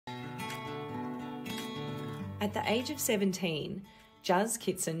At the age of 17, Juz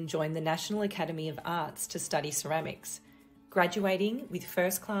Kitson joined the National Academy of Arts to study ceramics, graduating with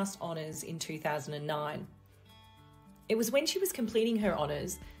first-class honours in 2009. It was when she was completing her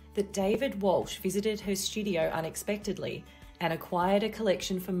honours that David Walsh visited her studio unexpectedly and acquired a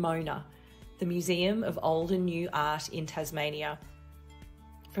collection for Mona, the Museum of Old and New Art in Tasmania.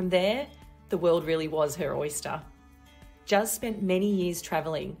 From there, the world really was her oyster. Juz spent many years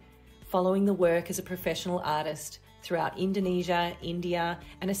travelling, following the work as a professional artist throughout Indonesia, India,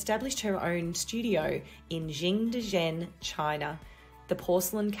 and established her own studio in Jingdezhen, China, the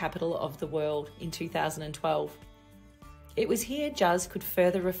porcelain capital of the world, in 2012. It was here Juz could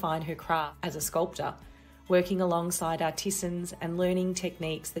further refine her craft as a sculptor, working alongside artisans and learning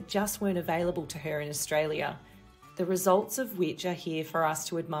techniques that just weren't available to her in Australia, the results of which are here for us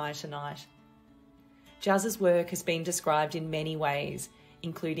to admire tonight. Juz's work has been described in many ways,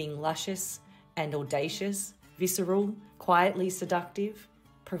 including luscious and audacious, visceral, quietly seductive,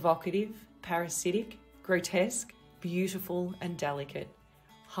 provocative, parasitic, grotesque, beautiful and delicate,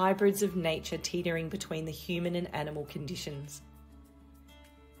 hybrids of nature teetering between the human and animal conditions.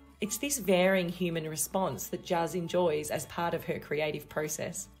 It's this varying human response that Juz enjoys as part of her creative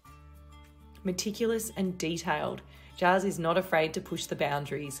process. Meticulous and detailed, Juz is not afraid to push the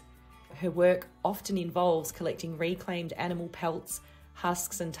boundaries. Her work often involves collecting reclaimed animal pelts,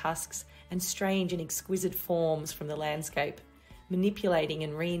 husks and tusks, and strange and exquisite forms from the landscape, manipulating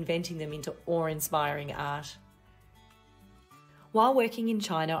and reinventing them into awe-inspiring art. While working in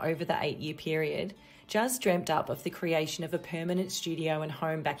China over the 8-year period, Juz dreamt up of the creation of a permanent studio and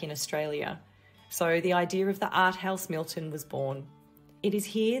home back in Australia. So the idea of the Art House Milton was born. It is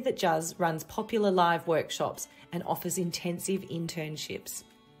here that Juz runs popular live workshops and offers intensive internships.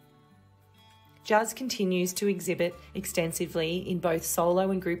 Juz continues to exhibit extensively in both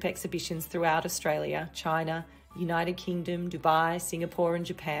solo and group exhibitions throughout Australia, China, United Kingdom, Dubai, Singapore and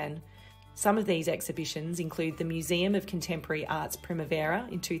Japan. Some of these exhibitions include the Museum of Contemporary Art's Primavera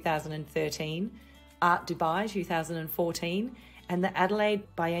in 2013, Art Dubai 2014 and the Adelaide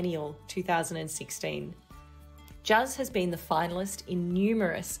Biennial 2016. Juz has been the finalist in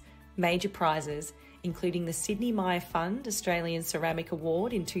numerous major prizes, including the Sydney Meyer Fund Australian Ceramic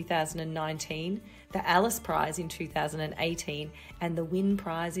Award in 2019, the Alice Prize in 2018 and the Wynne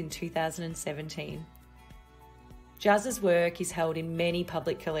Prize in 2017. Juz's work is held in many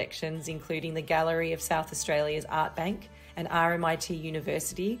public collections, including the Gallery of South Australia's Art Bank and RMIT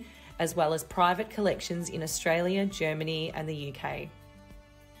University, as well as private collections in Australia, Germany and the UK.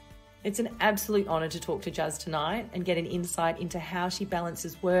 It's an absolute honour to talk to Juz tonight and get an insight into how she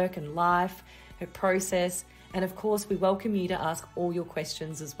balances work and life, her process, and of course we welcome you to ask all your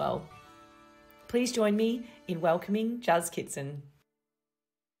questions as well. Please join me in welcoming Juz Kitson.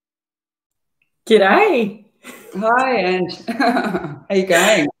 G'day. Hi, Ange. How are you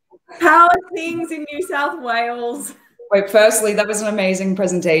going? How are things in New South Wales? Wait, firstly, that was an amazing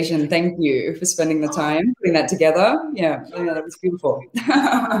presentation. Thank you for spending the time putting that together. Yeah, that was beautiful.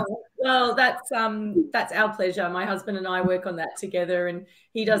 Well, that's our pleasure. My husband and I work on that together, and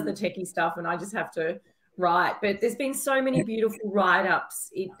he does the techie stuff, and I just have to write. But there's been so many beautiful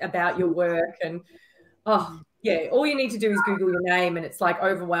write-ups about your work, and yeah, all you need to do is Google your name, and it's like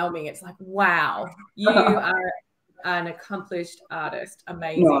overwhelming. It's like, wow, you are an accomplished artist.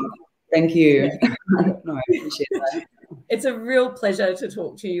 Amazing. No, thank you. No, I appreciate that. It's a real pleasure to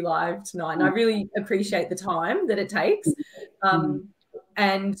talk to you live tonight, and I really appreciate the time that it takes.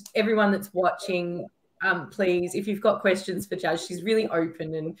 And everyone that's watching, please, if you've got questions for Juz, she's really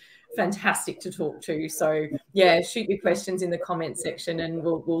open and fantastic to talk to. So, yeah, shoot your questions in the comments section, and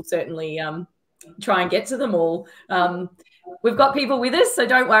we'll certainly try and get to them all. We've got people with us, so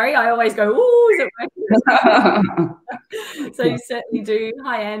don't worry. I always go, "Ooh, is it working?" So you certainly do.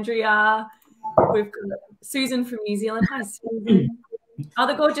 Hi, Andrea. We've got Susan from New Zealand. Hi, Susan. Oh,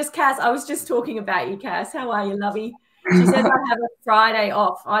 the gorgeous Cass. I was just talking about you, Cass. How are you, lovey? She says I have a Friday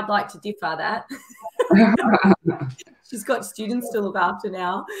off. I'd like to differ that. She's got students to look after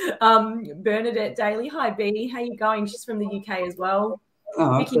now. Bernadette Daly. Hi, B. How you going? She's from the UK as well.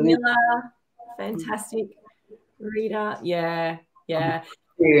 Oh, Vicky Miller. Fantastic. Rita. Yeah. So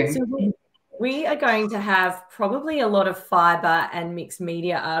we are going to have probably a lot of fibre and mixed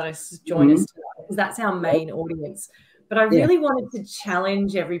media artists join us tonight, because that's our main audience. But I really wanted to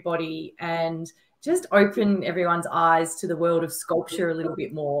challenge everybody and just open everyone's eyes to the world of sculpture a little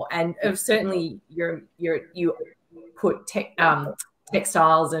bit more. And certainly you put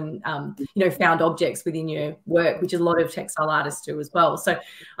textiles and found objects within your work, which a lot of textile artists do as well. So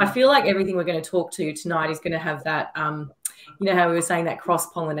I feel like everything we're going to talk to tonight is going to have that, how we were saying, that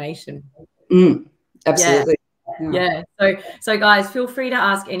cross-pollination. Absolutely. Yeah. So guys, feel free to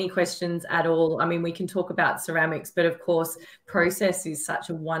ask any questions at all. I mean, we can talk about ceramics, but of course, process is such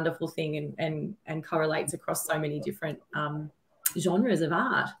a wonderful thing and correlates across so many different genres of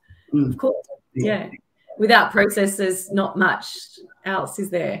art. Of course. Yeah. Without process, there's not much else, is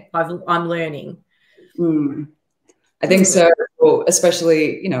there? I'm learning. I think so,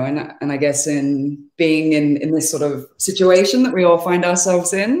 especially, and I guess in being in this sort of situation that we all find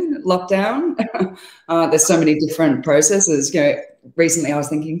ourselves in, lockdown, there's so many different processes. Recently I was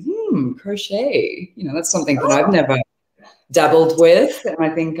thinking, crochet, that's something that I've never dabbled with. And I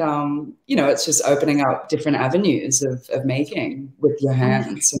think, it's just opening up different avenues of making with your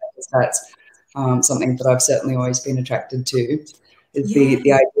hands. That's something that I've certainly always been attracted to, is the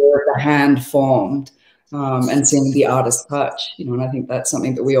idea of the hand formed. And seeing the artist's touch, and I think that's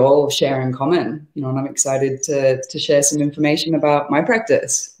something that we all share in common, and I'm excited to share some information about my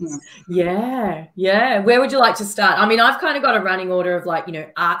practice. Yeah. Where would you like to start? I mean, I've kind of got a running order of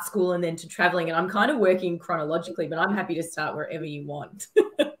art school and then to traveling, and I'm kind of working chronologically, but I'm happy to start wherever you want.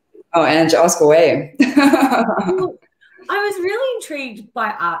 Oh, Ange, ask away. Well, I was really intrigued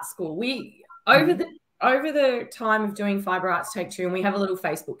by art school. We, over the time of doing Fibre Arts Take Two, and we have a little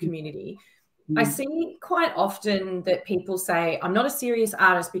Facebook community, I see quite often that people say, I'm not a serious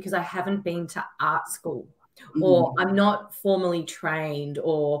artist because I haven't been to art school, or I'm not formally trained,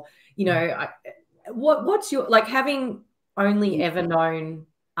 or, what's your, having only ever known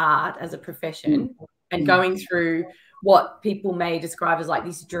art as a profession and going through what people may describe as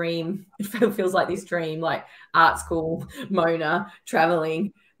this dream, it feels like this dream, art school, Mona,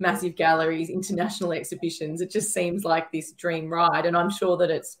 traveling, massive galleries, international exhibitions. It just seems like this dream ride, and I'm sure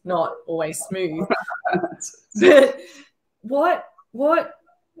that it's not always smooth. But what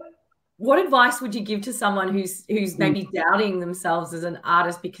advice would you give to someone who's maybe doubting themselves as an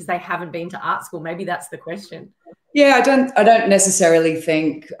artist because they haven't been to art school? Maybe that's the question. Yeah, I don't necessarily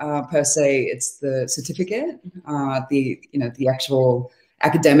think per se it's the certificate, the actual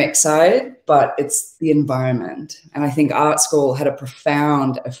academic side, but it's the environment. And I think art school had a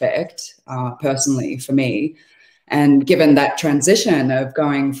profound effect personally for me. And given that transition of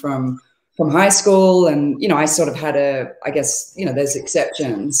going from high school, and, I sort of had there's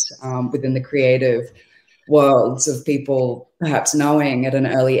exceptions within the creative worlds of people perhaps knowing at an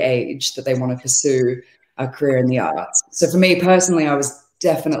early age that they want to pursue a career in the arts. So for me personally, I was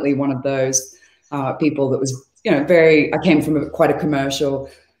definitely one of those people that was, I came from quite a commercial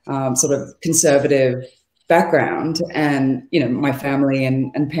sort of conservative background, and, my family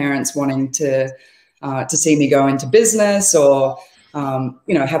and parents wanting to see me go into business or,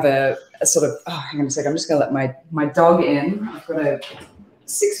 have a sort of, hang on a sec, I'm just going to let my dog in. I've got a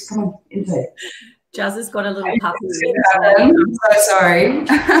 6, come on, intake. Juz has got a little puppy. I'm so sorry.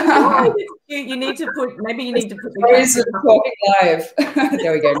 you need to put the talking live.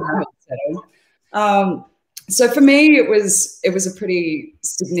 There we go. So for me, it was a pretty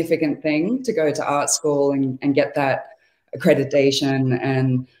significant thing to go to art school and get that accreditation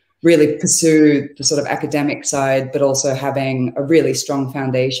and really pursue the sort of academic side, but also having a really strong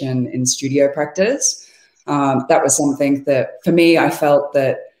foundation in studio practice. That was something that for me, I felt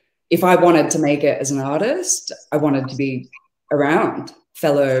that if I wanted to make it as an artist, I wanted to be around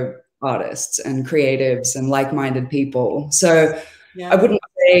fellow artists and creatives and like-minded people. So I wouldn't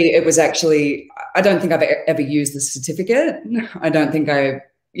say it was actually, I don't think I've ever used the certificate. I don't think I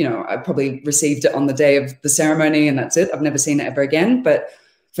probably received it on the day of the ceremony and that's it. I've never seen it ever again. But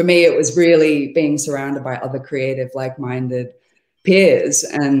for me, it was really being surrounded by other creative, like-minded peers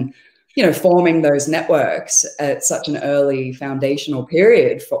and, forming those networks at such an early foundational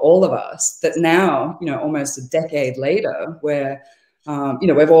period for all of us that now, almost a decade later, where,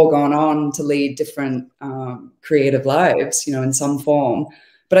 we've all gone on to lead different creative lives, in some form.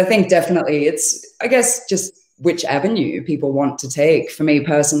 But I think definitely it's, I guess, just which avenue people want to take. For me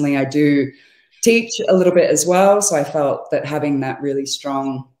personally, I do teach a little bit as well. So I felt that having that really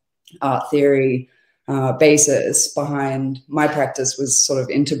strong art theory basis behind my practice was sort of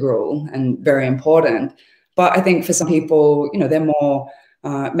integral and very important. But I think for some people, they're more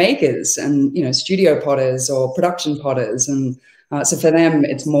makers and, studio potters or production potters. And so for them,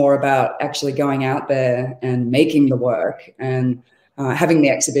 it's more about actually going out there and making the work and having the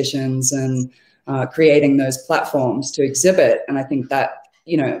exhibitions and creating those platforms to exhibit. And I think that,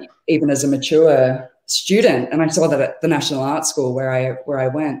 even as a mature student, and I saw that at the National Art School where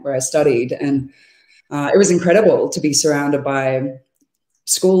I studied, and it was incredible to be surrounded by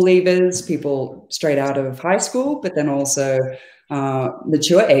school leavers, people straight out of high school, but then also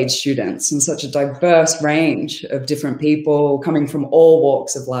mature age students, and such a diverse range of different people coming from all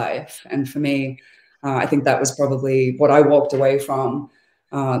walks of life. And for me, I think that was probably what I walked away from.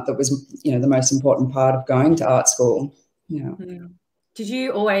 That was, the most important part of going to art school. Yeah. Did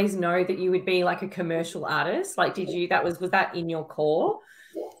you always know that you would be like a commercial artist? Like, was that in your core?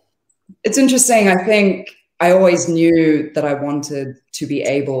 It's interesting. I think I always knew that I wanted to be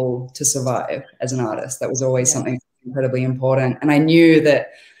able to survive as an artist. That was always something incredibly important. And I knew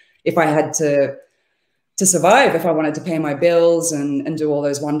that if I had to survive, if I wanted to pay my bills and do all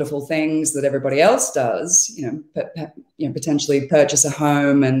those wonderful things that everybody else does, potentially purchase a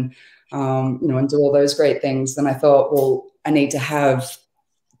home and do all those great things, then I thought, well, I need to have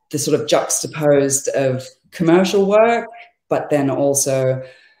the sort of juxtaposed of commercial work, but then also,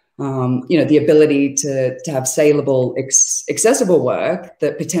 the ability to have saleable, accessible work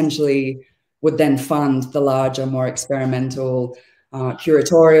that potentially would then fund the larger, more experimental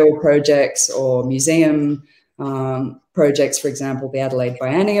curatorial projects or museum projects, for example, the Adelaide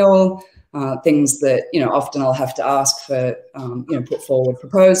Biennial, things that, often I'll have to ask for, put forward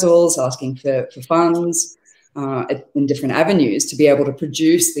proposals, asking for funds in different avenues to be able to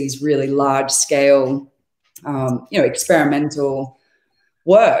produce these really large scale, experimental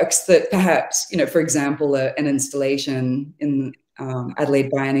works that perhaps, for example, an installation in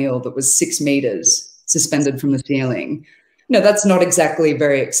Adelaide Biennial that was 6 meters suspended from the ceiling. That's not exactly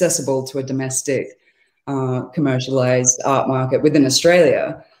very accessible to a domestic commercialized art market within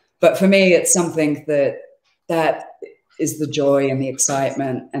Australia. But for me, it's something that is the joy and the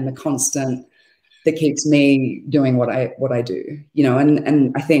excitement and the constant that keeps me doing what I do,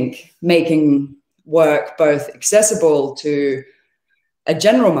 and I think making work both accessible to a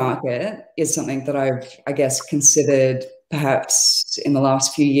general market is something that I've, I guess, considered perhaps in the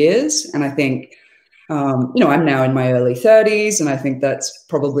last few years. And I think, I'm now in my early 30s, and I think that's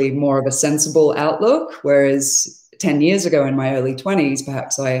probably more of a sensible outlook. Whereas 10 years ago in my early 20s,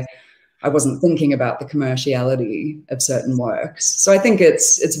 perhaps I wasn't thinking about the commerciality of certain works. So I think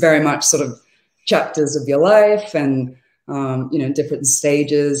it's very much sort of chapters of your life and, different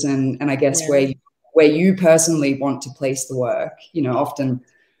stages. And I guess where you personally want to place the work. Often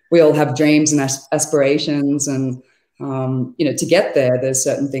we all have dreams and aspirations, and to get there, there's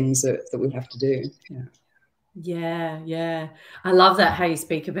certain things that we have to do. Yeah. I love that, how you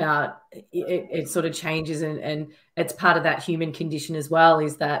speak about it sort of changes, and it's part of that human condition as well,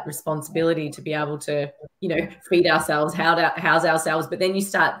 is that responsibility to be able to, feed ourselves, house ourselves. But then you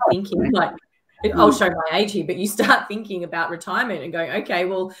start thinking, like, I'll show my age here, but you start thinking about retirement and going, okay,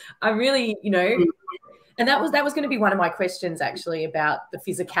 well, I really, and that was going to be one of my questions, actually, about the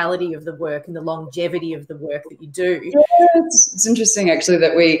physicality of the work and the longevity of the work that you do. Yeah, it's interesting, actually,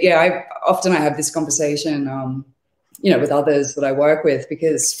 that I often have this conversation, with others that I work with,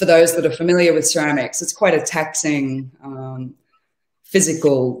 because for those that are familiar with ceramics, it's quite a taxing,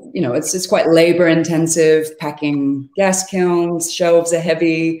 physical, it's quite labor intensive, packing gas kilns, shelves are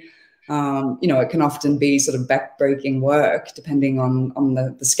heavy. It can often be sort of backbreaking work depending on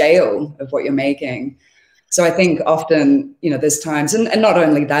the scale of what you're making. So I think often, there's times, and not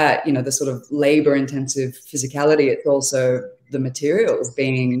only that, the sort of labor intensive physicality, it's also the materials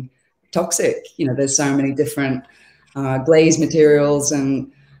being toxic. There's so many different glaze materials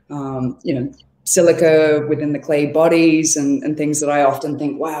and, silica within the clay bodies and things that I often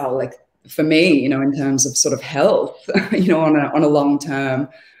think, wow, like for me, in terms of sort of health, on a long term,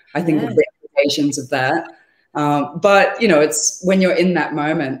 I think of the implications of that. But, it's when you're in that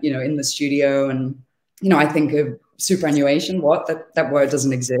moment, in the studio, and, I think of superannuation, that word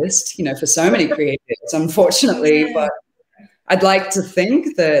doesn't exist, for so many creatives, unfortunately. But I'd like to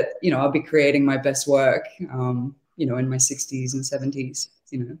think that, I'll be creating my best work, in my 60s and 70s,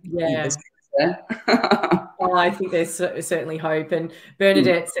 Oh, I think there's certainly hope. And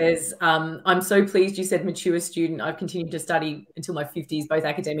Bernadette says, I'm so pleased you said mature student. I've continued to study until my 50s, both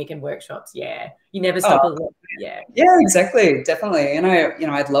academic and workshops. Yeah, you never stop. Yeah, exactly, definitely. And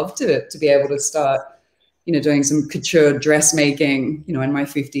I'd love to be able to start, doing some couture dressmaking, in my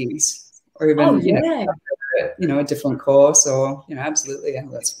 50s, or even, a different course, or, absolutely. Yeah,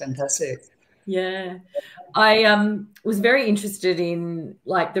 that's fantastic. Yeah. I was very interested in,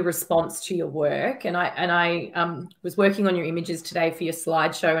 like, the response to your work, and I was working on your images today for your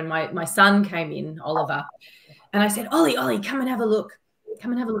slideshow, and my son came in, Oliver, and I said, Ollie, come and have a look.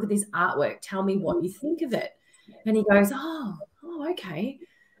 Come and have a look at this artwork. Tell me what you think of it. And he goes, oh, okay.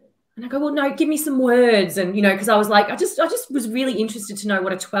 And I go, well, no, give me some words. And, because I was like, I just was really interested to know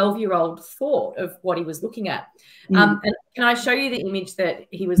what a 12-year-old thought of what he was looking at. And can I show you the image that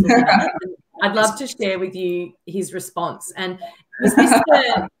he was looking at? I'd love to share with you his response. And was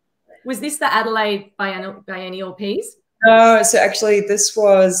this the Adelaide Biennial piece? No, so actually this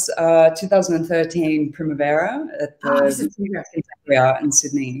was 2013 Primavera at the Contemporary Art in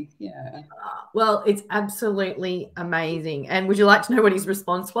Sydney. Yeah. Well, it's absolutely amazing. And would you like to know what his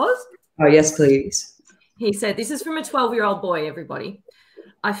response was? Oh, yes, please. He said, this is from a 12-year-old boy, everybody.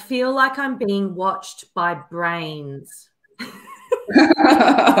 I feel like I'm being watched by brains.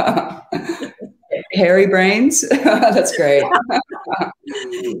 Hairy brains. That's great.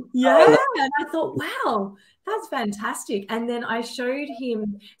 Yeah. And I thought, wow, that's fantastic. And then I showed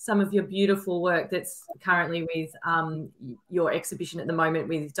him some of your beautiful work that's currently with your exhibition at the moment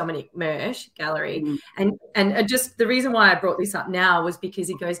with Dominic Mersch Gallery. Mm. And just the reason why I brought this up now was because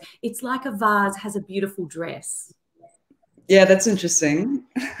he goes, it's like a vase has a beautiful dress. Yeah, that's interesting.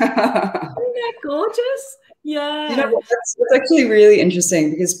 Isn't that gorgeous? Yeah. You know, that's actually really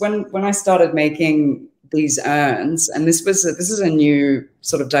interesting because when I started making these urns, and this is a new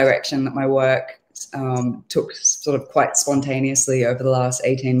sort of direction that my work took sort of quite spontaneously over the last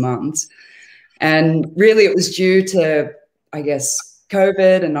 18 months. And really it was due to, I guess,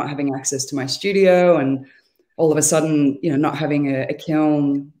 COVID and not having access to my studio, and all of a sudden, you know, not having a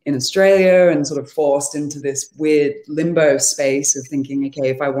kiln in Australia, and sort of forced into this weird limbo space of thinking, okay,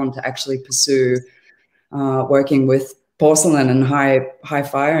 if I want to actually pursue working with porcelain and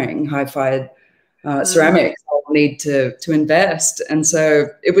high-fired ceramics, I'll need to invest. And so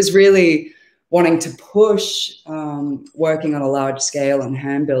it was really wanting to push working on a large scale and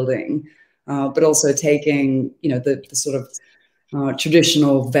hand building, but also taking, you know, the sort of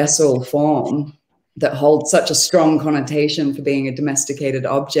traditional vessel form that holds such a strong connotation for being a domesticated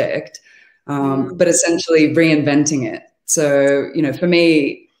object, but essentially reinventing it. So, you know, for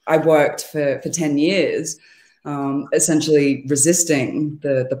me, I worked for 10 years, essentially resisting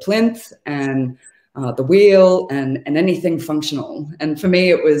the plinth and the wheel and anything functional. And for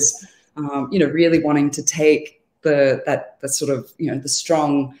me, it was, you know, really wanting to take that sort of, you know, the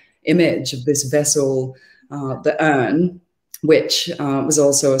strong image of this vessel, the urn, which was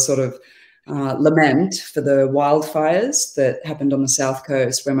also a sort of lament for the wildfires that happened on the South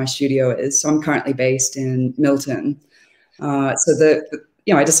Coast where my studio is. So I'm currently based in Milton.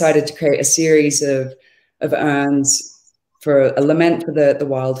 You know, I decided to create a series of urns for a lament for the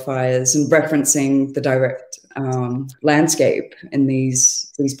wildfires and referencing the direct landscape in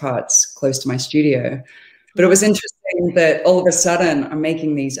these parts close to my studio. But it was interesting that all of a sudden I'm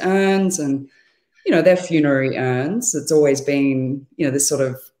making these urns, and, you know, they're funerary urns. It's always been, you know, this sort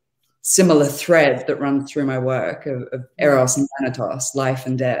of similar thread that runs through my work of Eros and Thanatos, life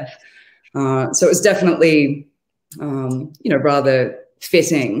and death. So it was definitely, you know, rather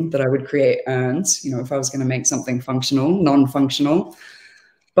fitting that I would create urns, you know, if I was going to make something functional, non-functional.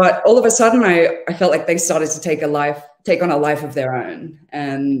 But all of a sudden I felt like they started to take on a life of their own.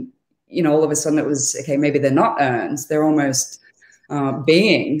 And, you know, all of a sudden it was, okay, maybe they're not urns, they're almost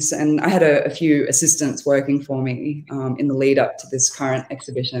beings. And I had a few assistants working for me in the lead up to this current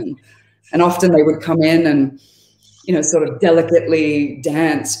exhibition. And often they would come in and, you know, sort of delicately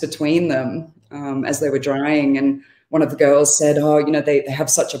dance between them as they were drying. And one of the girls said, oh, you know, they have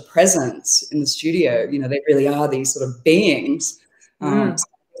such a presence in the studio. You know, they really are these sort of beings.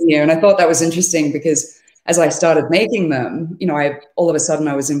 Yeah, and I thought that was interesting because as I started making them, you know, all of a sudden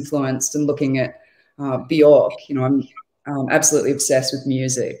I was influenced and looking at Bjork. You know, I'm absolutely obsessed with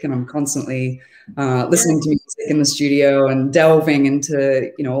music, and I'm constantly listening to music in the studio and delving into,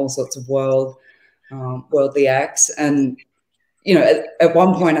 you know, all sorts of worldly acts. And, you know, at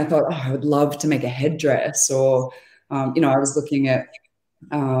one point I thought, oh, I would love to make a headdress, or, you know, I was looking at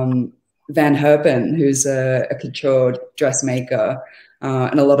Van Herpen, who's a couture dressmaker,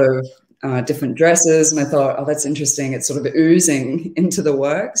 and a lot of different dresses. And I thought, oh, that's interesting. It's sort of oozing into the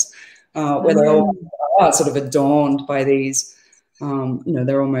works, where they all are sort of adorned by these, you know,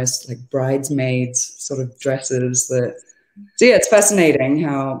 they're almost like bridesmaids sort of dresses that. So yeah, it's fascinating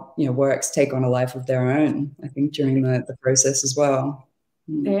how, you know, works take on a life of their own, I think, during the process as well.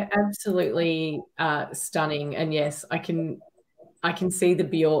 They're absolutely stunning. And yes, I can see the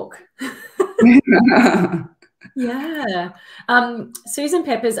Bjork. Yeah. Susan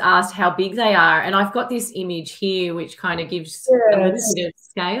Peppers asked how big they are, and I've got this image here which kind of gives a little bit of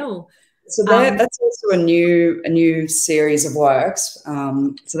scale. So that's also a new series of works.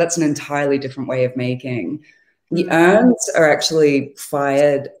 So that's an entirely different way of making. The urns are actually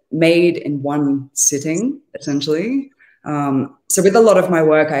made in one sitting, essentially. So with a lot of my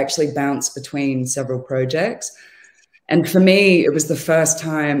work, I actually bounce between several projects. And for me, it was the first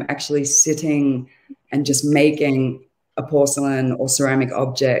time actually sitting and just making a porcelain or ceramic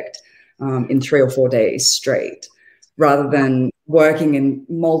object in 3 or 4 days straight, rather than working in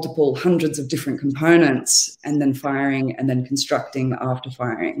multiple hundreds of different components and then firing and then constructing after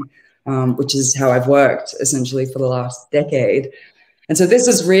firing, which is how I've worked essentially for the last decade. And so this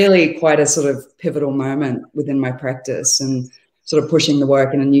is really quite a sort of pivotal moment within my practice and sort of pushing the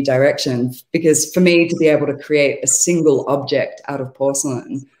work in a new direction, because for me to be able to create a single object out of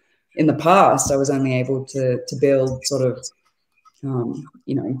porcelain, in the past, I was only able to build sort of,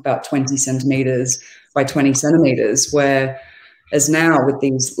 you know, about 20 centimeters by 20 centimeters, whereas now with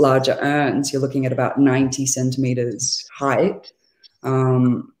these larger urns, you're looking at about 90 centimeters height.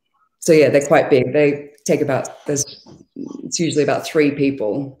 So yeah, they're quite big. They take about, it's usually about 3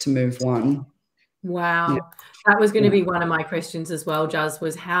 people to move one. Wow. Yeah. That was going to be one of my questions as well, Juz,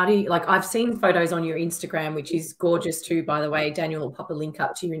 was how do you, like, I've seen photos on your Instagram, which is gorgeous too, by the way. Daniel will pop a link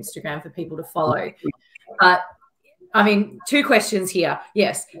up to your Instagram for people to follow. But I mean, 2 questions here.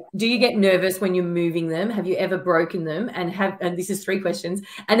 Yes. Do you get nervous when you're moving them? Have you ever broken them? And this is 3 questions.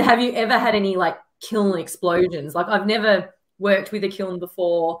 And have you ever had any like kiln explosions? Like, I've never worked with a kiln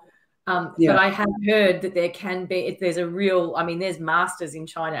before. But I have heard that there can be, if there's a real, I mean, there's masters in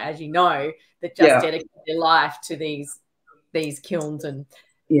China, as you know, that just dedicate their life to these kilns. And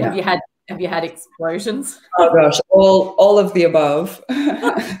have you had explosions? Oh gosh, all of the above.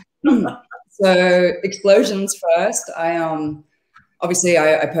 So explosions first. Obviously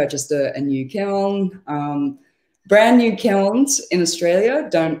I purchased a new kiln. Brand new kilns in Australia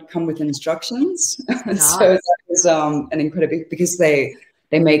don't come with instructions. Nice. So that was an incredible, because they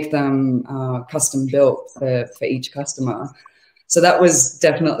make them custom built for each customer. So that was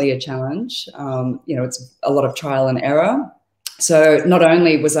definitely a challenge. You know, it's a lot of trial and error. So not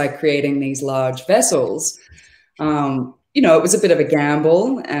only was I creating these large vessels, you know, it was a bit of a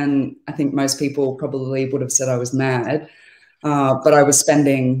gamble, and I think most people probably would have said I was mad, but I was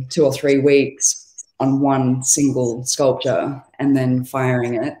spending 2 or 3 weeks on one single sculpture and then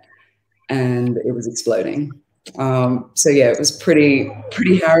firing it, and it was exploding. So yeah, it was pretty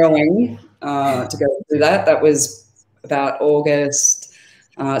harrowing to go through that. That was about August,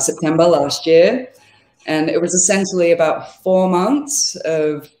 September last year, and it was essentially about 4 months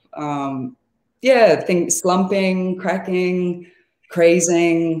of things slumping, cracking,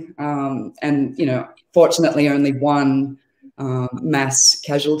 crazing, and you know, fortunately only one mass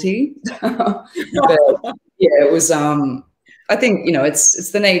casualty. But yeah, it was. I think, you know,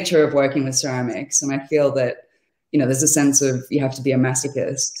 it's the nature of working with ceramics, and I feel that, you know, there's a sense of you have to be a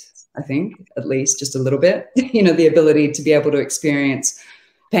masochist, I think, at least just a little bit, you know, the ability to be able to experience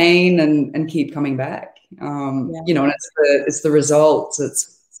pain and keep coming back. You know, and it's the results.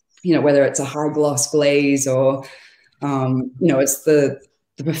 It's, you know, whether it's a high gloss glaze or, you know, it's the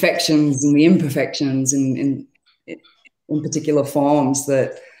perfections and the imperfections in particular forms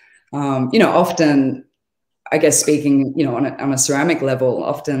that, you know, often, I guess, speaking, you know, on a ceramic level,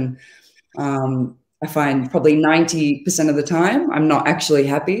 often I find probably 90% of the time I'm not actually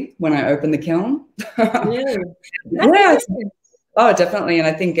happy when I open the kiln. Really? Yeah. Oh, definitely. And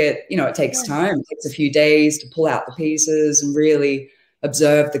I think it, you know, it takes time. It takes a few days to pull out the pieces and really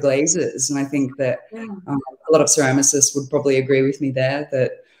observe the glazes. And I think that a lot of ceramicists would probably agree with me there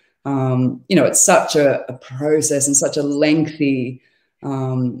that, you know, it's such a process and such a lengthy,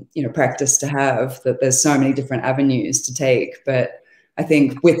 you know, practice to have, that there's so many different avenues to take. But I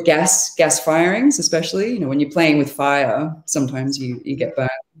think with gas firings, especially, you know, when you're playing with fire, sometimes you get burned.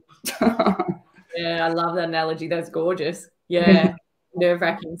 Yeah, I love that analogy. That's gorgeous. Yeah,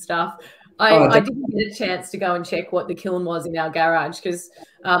 nerve-wracking stuff. I didn't get a chance to go and check what the kiln was in our garage, because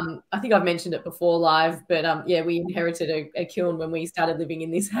I think I've mentioned it before live, but yeah, we inherited a kiln when we started living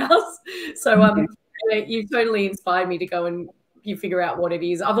in this house. So you've totally inspired me to go and figure out what it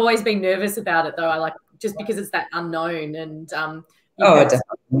is. I've always been nervous about it, though. I like, just because it's that unknown. And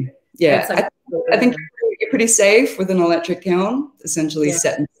definitely. Yeah, I think you're pretty safe with an electric kiln, essentially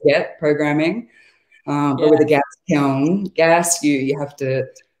set and forget programming. But with a gas kiln, you have to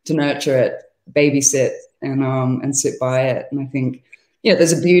nurture it, babysit, and sit by it. And I think, you know,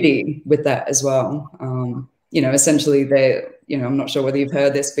 there's a beauty with that as well. You know, essentially, you know, I'm not sure whether you've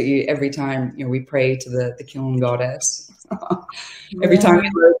heard this, but every time, you know, we pray to the kiln goddess. Every time we go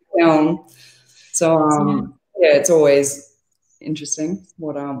to the kiln. So yeah, it's always interesting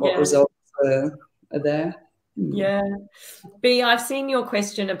what results are there. Yeah. B, I've seen your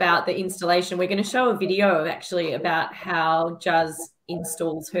question about the installation. We're going to show a video actually about how Juz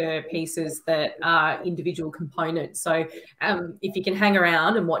installs her pieces that are individual components. So if you can hang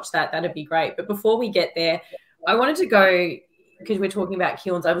around and watch that, that'd be great. But before we get there, I wanted to go because we're talking about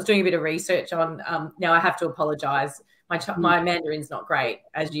kilns, I was doing a bit of research on, now I have to apologise. My Mandarin's not great,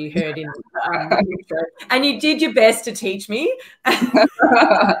 as you heard in the intro. And you did your best to teach me.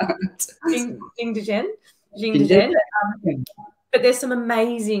 Jing. But there's some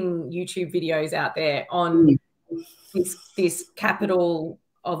amazing YouTube videos out there on this capital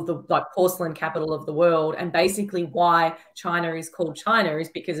of the, like, porcelain capital of the world, and basically why China is called China is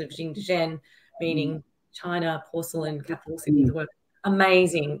because of Jingdezhen, meaning China, porcelain capital city of the world.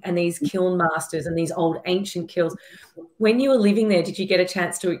 Amazing. And these kiln masters and these old ancient kilns. When you were living there, did you get a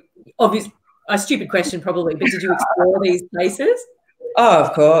chance to, obviously, a stupid question probably, but did you explore these places? Oh,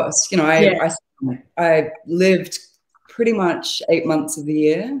 of course. You know, I lived pretty much 8 months of the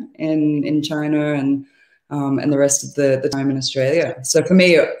year in China and the rest of the time in Australia. So for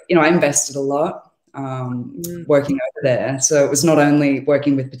me, you know, I invested a lot working over there. So it was not only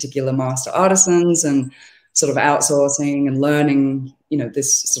working with particular master artisans and sort of outsourcing and learning, you know,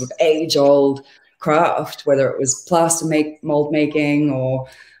 this sort of age-old craft, whether it was plaster mold making or,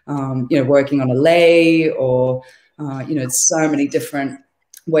 you know, working on a lei or, you know, so many different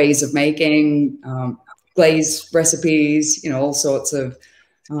ways of making, glaze recipes, you know, all sorts of,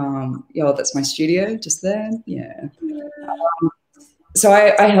 you know, that's my studio just there. Yeah. So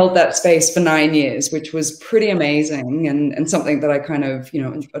I held that space for 9 years, which was pretty amazing and something that I kind of, you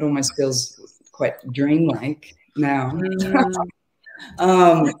know, it almost feels quite dreamlike now.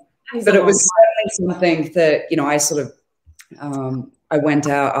 But it was certainly something that, you know, I sort of, I went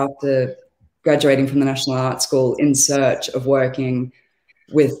out after graduating from the National Art School in search of working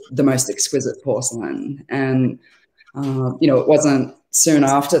with the most exquisite porcelain. And, you know, it wasn't soon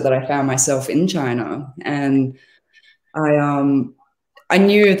after that I found myself in China. And I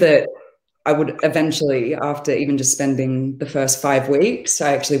knew that I would eventually, after even just spending the first 5 weeks,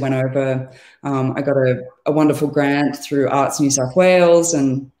 I actually went over, I got a wonderful grant through Arts New South Wales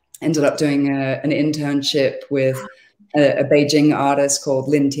and ended up doing an internship with a Beijing artist called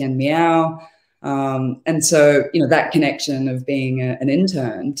Lin Tian Miao. And so, you know, that connection of being an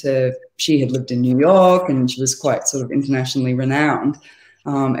intern to, she had lived in New York and she was quite sort of internationally renowned,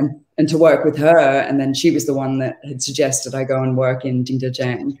 and to work with her. And then she was the one that had suggested I go and work in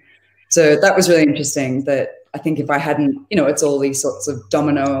Jingdezhen. So that was really interesting. That I think if I hadn't, you know, it's all these sorts of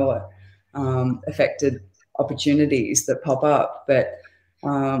domino affected opportunities that pop up. But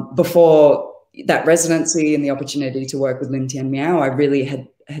before that residency and the opportunity to work with Lin Tian Miao, I really had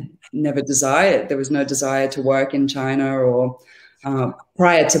never desired. There was no desire to work in China, or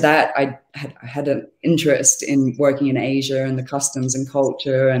prior to that, I had an interest in working in Asia and the customs and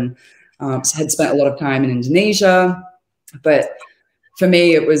culture, and had spent a lot of time in Indonesia. But for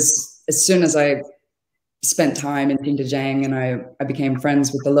me, it was as soon as I spent time in Jingdezhen and I became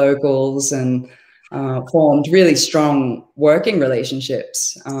friends with the locals and formed really strong working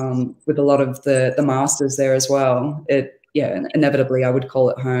relationships with a lot of the masters there as well. Inevitably I would call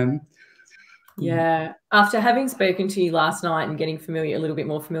it home. Yeah. After having spoken to you last night and getting a little bit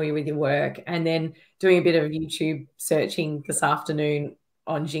more familiar with your work, and then doing a bit of YouTube searching this afternoon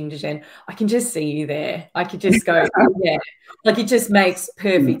on Jingdezhen, I can just see you there. I could just go, yeah, like it just makes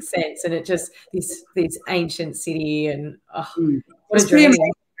perfect sense. And it just, this ancient city, and what a dream.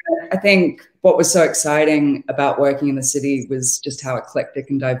 I think what was so exciting about working in the city was just how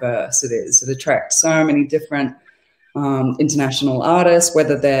eclectic and diverse it is. It attracts so many different international artists,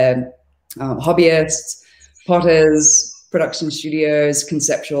 whether they're hobbyists, potters, production studios,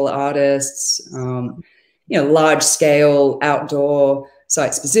 conceptual artists, you know, large scale outdoor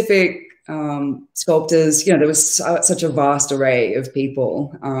site specific sculptors. You know, there was such a vast array of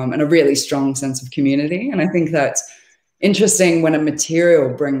people and a really strong sense of community. And I think that's interesting when a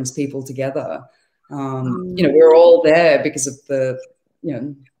material brings people together. You know, we're all there because of the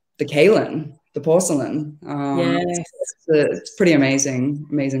kaolin, the porcelain. It's pretty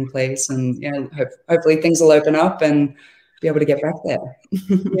amazing place, and yeah, hopefully things will open up and be able to get back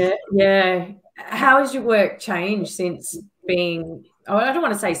there. Yeah. How has your work changed since being, I don't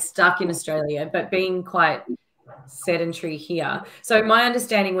want to say stuck in Australia, but being quite sedentary here? So my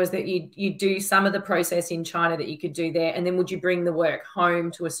understanding was that you do some of the process in China that you could do there, and then would you bring the work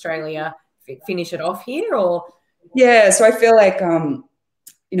home to Australia, finish it off here, or? Yeah, so I feel like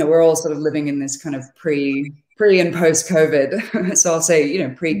you know, we're all sort of living in this kind of pre and post COVID. So I'll say, you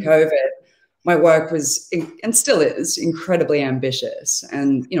know, pre-COVID, my work was and still is incredibly ambitious,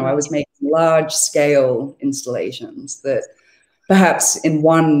 and you know, I was making large scale installations that perhaps in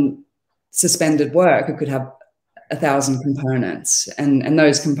one suspended work it could have 1,000 components, and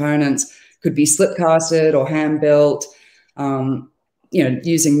those components could be slip casted or hand built, you know,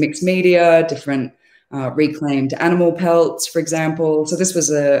 using mixed media, different reclaimed animal pelts, for example. So this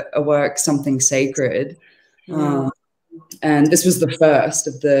was a work, Something Sacred. And this was the first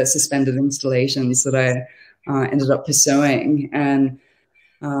of the suspended installations that I ended up pursuing, and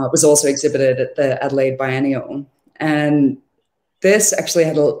was also exhibited at the Adelaide Biennial. And this actually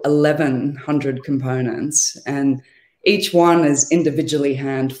had 1,100 components, and each one is individually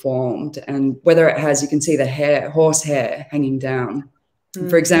hand formed. And whether it has, you can see the hair, horse hair hanging down.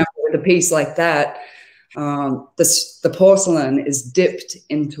 For example, with a piece like that, the porcelain is dipped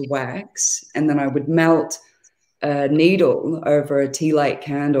into wax, and then I would melt a needle over a tea light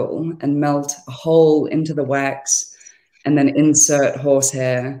candle and melt a hole into the wax, and then insert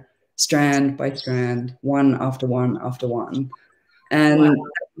horsehair strand by strand, one after one after one. And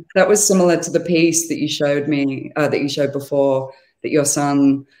that was similar to the piece that you showed me, that you showed before, that your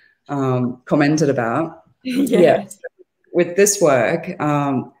son commented about. Yeah. With this work,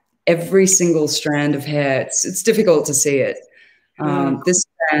 every single strand of hair, it's difficult to see it. This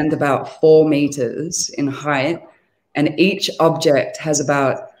strand about 4 meters in height, and each object has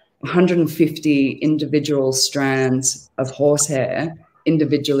about 150 individual strands of horsehair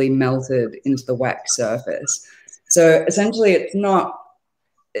individually melted into the wax surface. So essentially,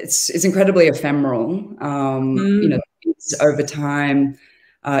 it's incredibly ephemeral. You know, it's over time.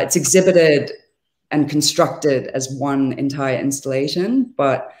 It's exhibited and constructed as one entire installation,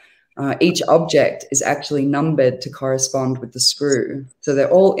 but each object is actually numbered to correspond with the screw. So they're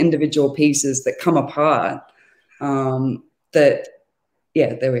all individual pieces that come apart.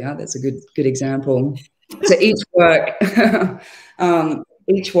 Yeah, there we are. That's a good example. So each work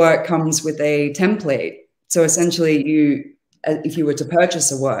comes with a template. So essentially, if you were to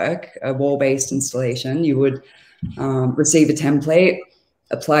purchase a wall-based installation, you would receive a template,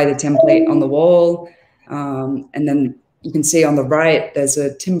 apply the template on the wall, and then you can see on the right there's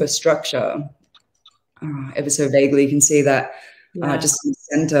a timber structure. Ever so vaguely, you can see that just in the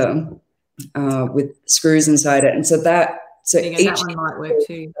center with screws inside it, and so that one might work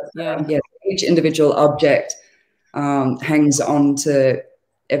too. Each individual object hangs onto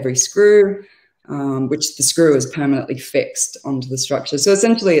every screw, which the screw is permanently fixed onto the structure. So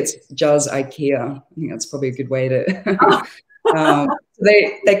essentially, it's Juz IKEA. I think that's probably a good way to.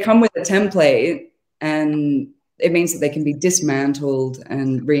 They come with a template, and it means that they can be dismantled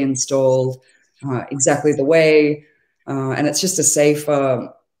and reinstalled exactly the way, and it's just a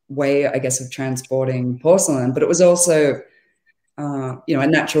safer way, I guess, of transporting porcelain. But it was also you know, a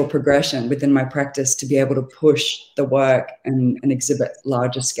natural progression within my practice to be able to push the work and exhibit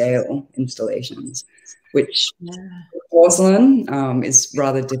larger scale installations, which porcelain is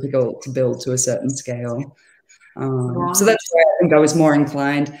rather difficult to build to a certain scale. So that's why I think I was more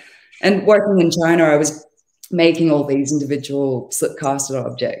inclined. And working in China, I was making all these individual slip casted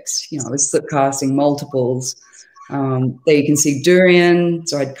objects. You know, I was slip casting multiples. There you can see durian.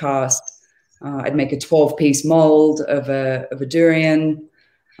 So I'd make a 12-piece mold of a durian,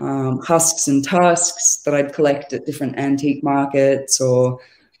 husks and tusks that I'd collect at different antique markets, or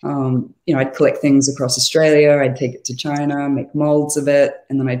you know, I'd collect things across Australia. I'd take it to China, make molds of it,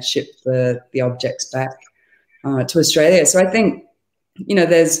 and then I'd ship the objects back to Australia. So I think, you know,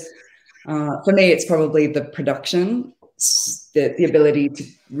 there's for me, it's probably the production, the ability to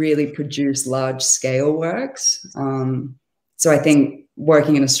really produce large scale works. So I think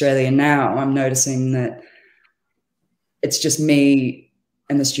working in Australia now, I'm noticing that it's just me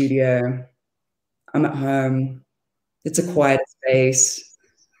and the studio. I'm at home. It's a quiet space.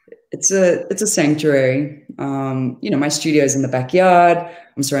 It's a sanctuary. You know, my studio's in the backyard.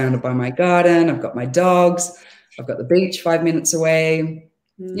 I'm surrounded by my garden. I've got my dogs. I've got the beach 5 minutes away.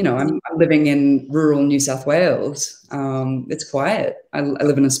 You know, I'm living in rural New South Wales. It's quiet. I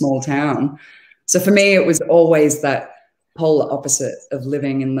live in a small town. So for me, it was always that polar opposite of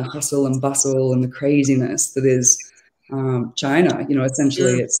living in the hustle and bustle and the craziness that is China. You know,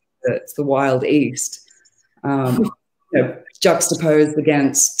 essentially it's the wild east, you know, juxtaposed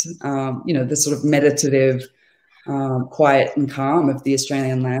against, you know, the sort of meditative, quiet and calm of the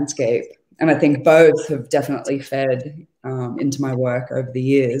Australian landscape. And I think both have definitely fed into my work over the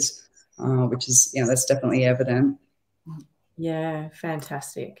years, which is, you know, that's definitely evident. Yeah,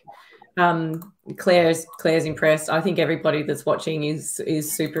 fantastic. Claire's impressed. I think everybody that's watching is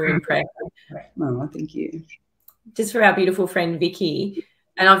super impressed. Oh, thank you. Just for our beautiful friend Vicky,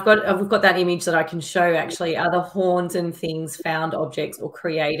 and I've got that image that I can show. Actually, are the horns and things found objects or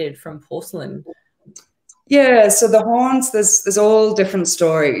created from porcelain? Yeah, so the horns, there's all different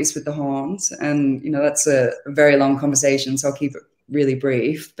stories with the horns, and you know, that's a very long conversation, so I'll keep it really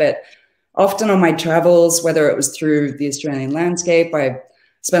brief. But often on my travels, whether it was through the Australian landscape, I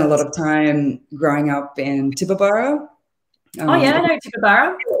spent a lot of time growing up in Tibooburra. Oh yeah, I know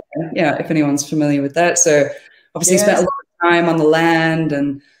Tibooburra. Yeah, if anyone's familiar with that. So obviously spent a lot of time on the land,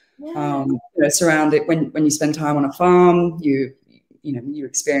 and surrounded. When you spend time on a farm, you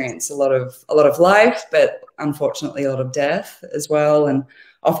experience a lot of life, but unfortunately a lot of death as well. And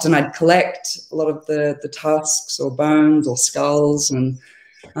often I'd collect a lot of the tusks or bones or skulls, and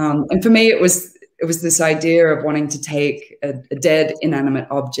for me it was this idea of wanting to take a dead inanimate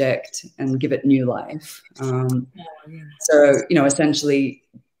object and give it new life. So essentially,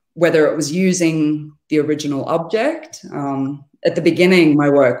 whether it was using the original object. At the beginning, my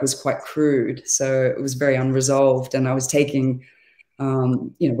work was quite crude, so it was very unresolved, and I was taking,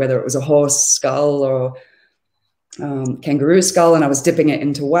 whether it was a horse skull or kangaroo skull, and I was dipping it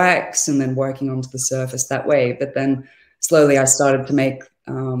into wax and then working onto the surface that way. But then slowly I started to make,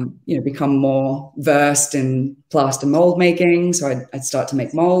 become more versed in plaster mold making. So I'd start to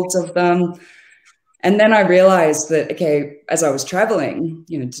make molds of them. And then I realized that, okay, as I was traveling,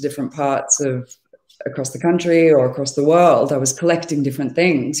 to different parts of across the country or across the world, I was collecting different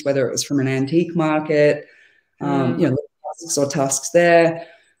things, whether it was from an antique market, tusks or tusks there,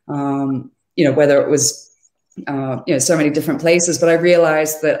 whether it was, so many different places. But I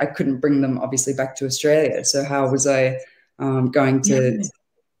realized that I couldn't bring them obviously back to Australia. So how was I going to?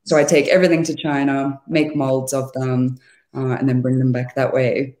 So I take everything to China, make molds of them, and then bring them back that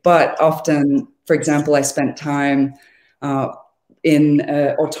way. But often, for example, I spent time in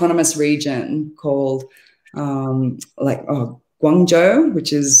an autonomous region called Guangzhou,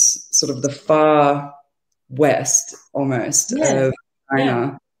 which is sort of the far west almost of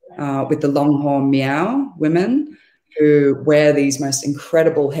China, with the longhorn Miao women who wear these most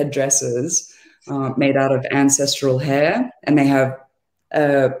incredible headdresses made out of ancestral hair, and they have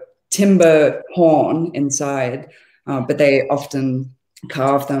a timber horn inside, but they often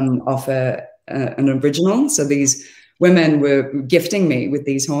carve them off an original. So these women were gifting me with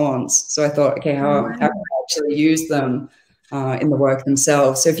these horns. So I thought, okay, how can I actually use them in the work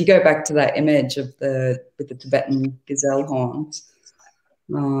themselves? So if you go back to that image of with the Tibetan gazelle horns,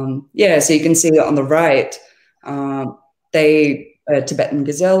 so you can see on the right, they Tibetan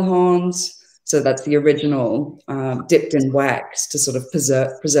gazelle horns. So that's the original, dipped in wax to sort of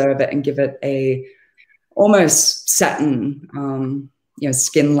preserve it and give it a almost satin,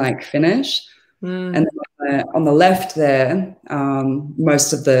 skin-like finish. And then, on the left there,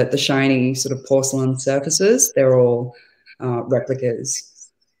 most of the shiny sort of porcelain surfaces, they're all replicas.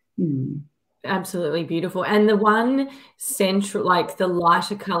 Absolutely beautiful. And the one central, like the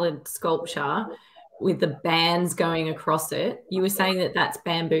lighter coloured sculpture with the bands going across it, you were saying that that's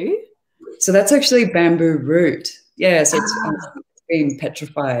bamboo? So that's actually bamboo root. Yeah, so it's been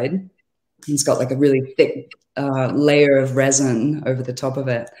petrified. It's got like a really thick layer of resin over the top of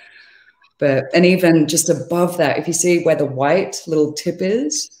it. And even just above that, if you see where the white little tip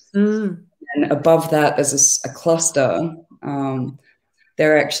is, and above that there's a cluster,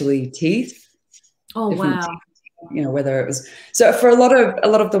 they're actually teeth. Oh, wow. Teeth, whether it was, so for a lot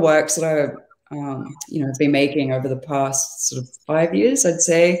of the works that I have been making over the past sort of 5 years, I'd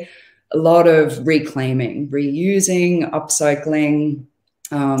say a lot of reclaiming, reusing, upcycling.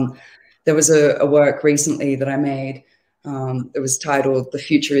 There was a work recently that I made. It was titled "The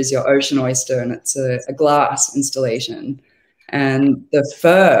Future Is Your Ocean Oyster," and it's a glass installation. And the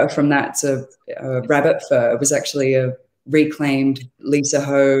fur from that's a rabbit fur, was actually a reclaimed Lisa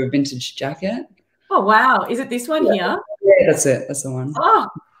Ho vintage jacket. Oh, wow. Is it this one here? Yeah, that's it. That's the one. Oh,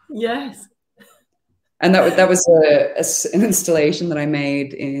 yes. And that was an installation that I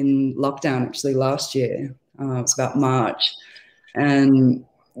made in lockdown, actually, last year. It was about March. And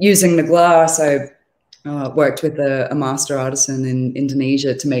using the glass, I worked with a master artisan in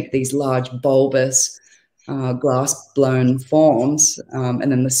Indonesia to make these large bulbous glass-blown forms,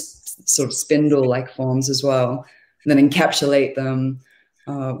 and then the sort of spindle-like forms as well, and then encapsulate them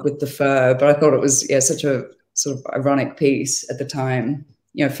with the fur. But I thought it was such a sort of ironic piece at the time.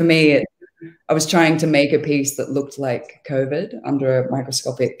 For me, I was trying to make a piece that looked like COVID under a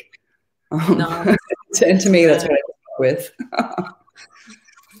microscopic. And to me, that's what I came up with.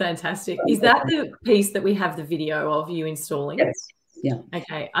 Fantastic. Is that the piece that we have the video of you installing? Yes. Yeah.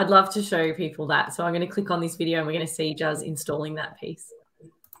 Okay. I'd love to show people that. So I'm going to click on this video and we're going to see Juz installing that piece.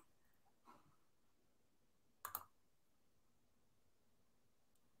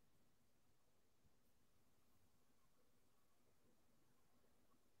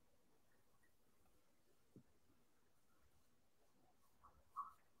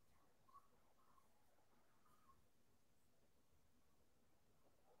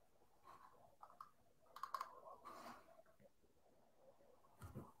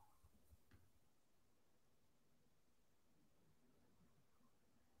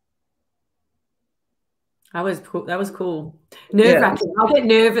 That was cool. That was cool. Yeah. Nerve-wracking. I'll get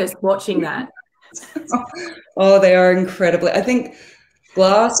nervous watching that. Oh, they are incredibly. I think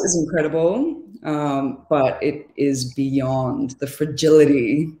glass is incredible, but it is beyond the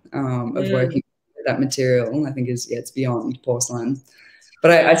fragility of working with that material. I think it's beyond porcelain.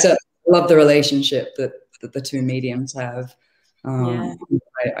 But I certainly love the relationship that the two mediums have. I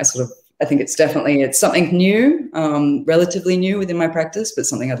think it's something new, relatively new within my practice, but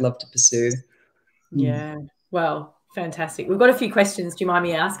something I'd love to pursue. Yeah. Well, fantastic. We've got a few questions. Do you mind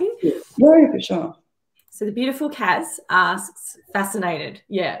me asking? Yeah, for sure. So the beautiful Kaz asks, fascinated.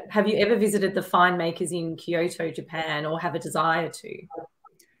 Yeah. Have you ever visited the fine makers in Kyoto, Japan, or have a desire to?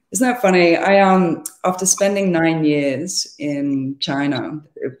 Isn't that funny? I after spending 9 years in China,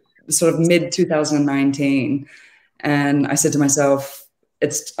 it was sort of mid 2019, and I said to myself,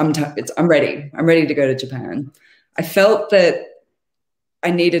 I'm ready. I'm ready to go to Japan. I felt that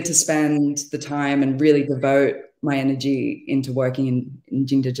I needed to spend the time and really devote my energy into working in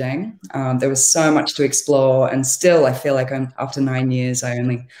Jingdezheng. There was so much to explore, and still I feel like after 9 years, I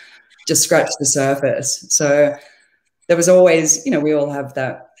only just scratched the surface. So there was always, we all have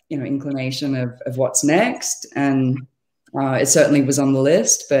that, inclination of what's next. And it certainly was on the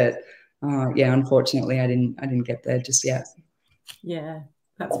list, but yeah, unfortunately I didn't get there just yet. Yeah,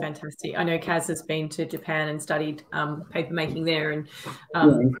 that's fantastic. I know Kaz has been to Japan and studied paper making there, and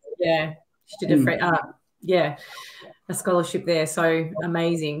she did a scholarship there. So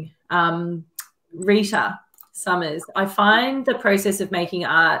amazing. Rita Summers, I find the process of making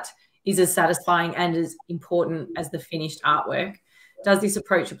art is as satisfying and as important as the finished artwork. Does this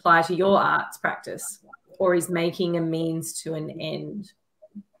approach apply to your arts practice, or is making a means to an end?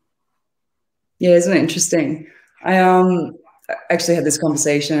 Yeah, isn't it interesting? I actually had this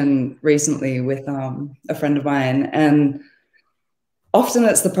conversation recently with a friend of mine, and often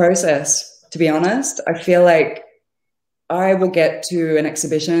it's the process, to be honest. I feel like I will get to an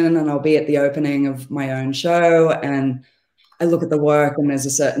exhibition and I'll be at the opening of my own show, and I look at the work and there's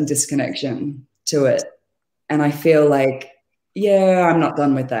a certain disconnection to it. And I feel like, yeah, I'm not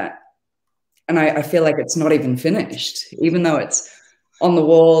done with that. And I feel like it's not even finished, even though it's on the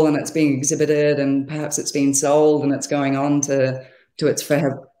wall and it's being exhibited and perhaps it's being sold and it's going on to its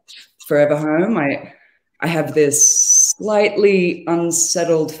forever home. I have this slightly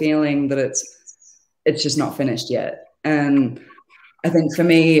unsettled feeling that it's just not finished yet. And I think for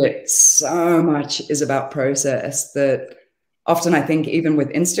me, it's so much is about process that often I think even with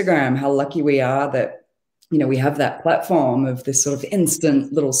Instagram, how lucky we are that, we have that platform of this sort of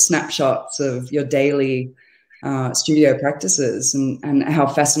instant little snapshots of your daily studio practices, and how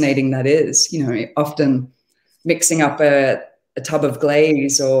fascinating that is, often mixing up a tub of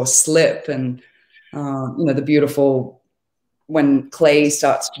glaze or slip, and, the beautiful when clay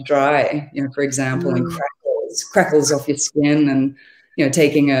starts to dry, for example, and crackles off your skin, and,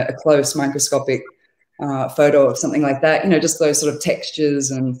 taking a close microscopic photo of something like that, just those sort of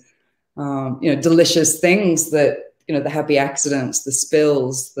textures and, delicious things that, the happy accidents, the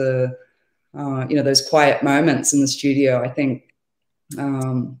spills, the, those quiet moments in the studio. I think,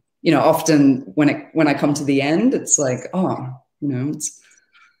 often when I come to the end, it's like, it's all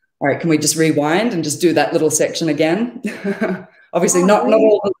right. Can we just rewind and just do that little section again? Obviously, not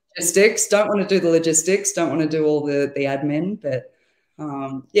all the logistics. Don't want to do the logistics. Don't want to do all the admin. But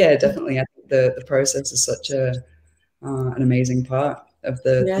yeah, definitely, I think the process is such an amazing part of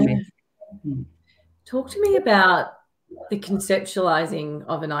the. Talk to me about the conceptualizing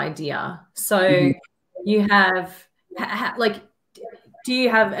of an idea. So you have, do you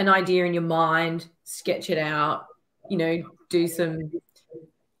have an idea in your mind, sketch it out, do some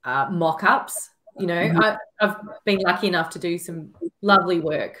mock-ups? I've been lucky enough to do some lovely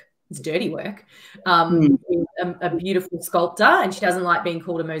work. It's dirty work. With a beautiful sculptor, and she doesn't like being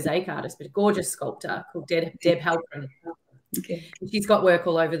called a mosaic artist, but a gorgeous sculptor called Deb Halpern. Okay. She's got work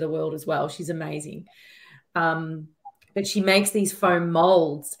all over the world as well. She's amazing. But she makes these foam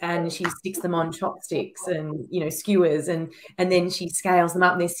molds and she sticks them on chopsticks and, skewers, and then she scales them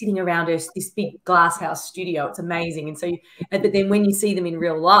up, and they're sitting around her, this big glass house studio. It's amazing. And so, but then when you see them in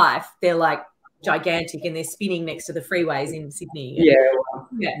real life, they're like gigantic and they're spinning next to the freeways in Sydney.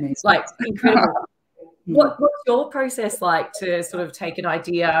 And, like incredible. What's your process like to sort of take an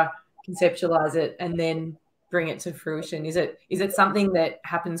idea, conceptualize it, and then bring it to fruition? Is it something that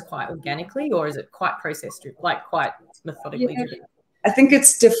happens quite organically, or is it quite quite methodically driven? I think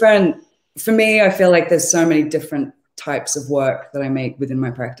it's different. For me, I feel like there's so many different types of work that I make within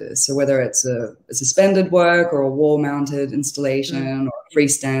my practice. So whether it's a suspended work or a wall-mounted installation or a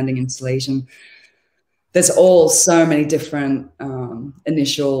freestanding installation, there's all so many different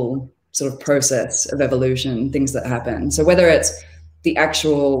initial sort of process of evolution, things that happen. So whether it's the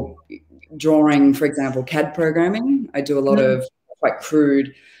actual drawing, for example, CAD programming, I do a lot of quite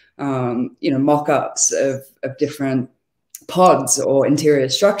crude, mock-ups of different pods or interior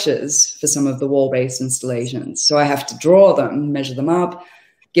structures for some of the wall-based installations. So I have to draw them, measure them up,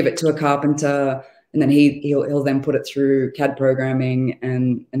 give it to a carpenter, and then he'll then put it through CAD programming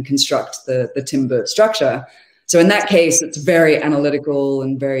and construct the timber structure. So in that case, it's very analytical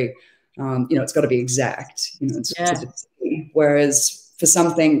and very, it's got to be exact. Whereas for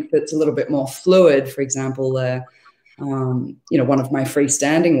something that's a little bit more fluid, for example, one of my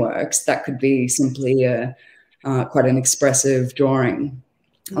freestanding works, that could be simply quite an expressive drawing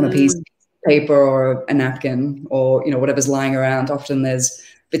on a piece of paper or a napkin or, whatever's lying around. Often there's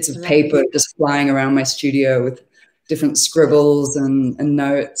bits of paper just flying around my studio with different scribbles and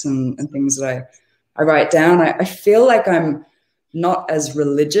notes and things that I write down. I feel like I'm not as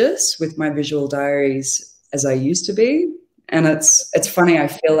religious with my visual diaries as I used to be. And it's funny, I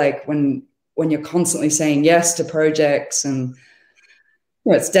feel like when you're constantly saying yes to projects and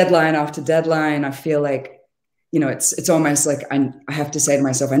it's deadline after deadline, I feel like, it's almost like I have to say to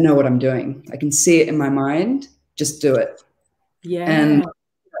myself, I know what I'm doing. I can see it in my mind, just do it. Yeah. And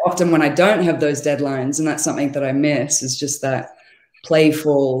often when I don't have those deadlines, and that's something that I miss, is just that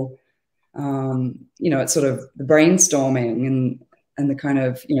playful, it's sort of the brainstorming and the kind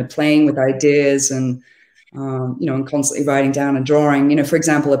of, playing with ideas and, and constantly writing down and drawing. For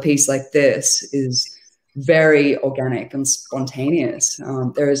example, a piece like this is very organic and spontaneous.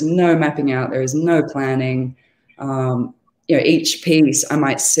 There is no mapping out. There is no planning. Each piece I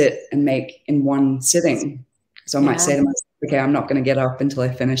might sit and make in one sitting. So I might say to myself, okay, I'm not going to get up until I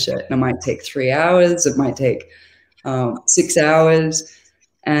finish it. And it might take 3 hours. It might take 6 hours.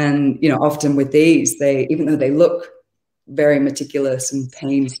 And, often with these, even though they look very meticulous and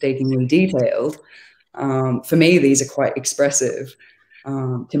painstakingly detailed, for me, these are quite expressive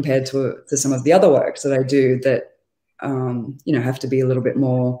compared to some of the other works that I do that, have to be a little bit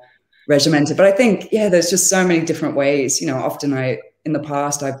more regimented. But I think, there's just so many different ways. Often in the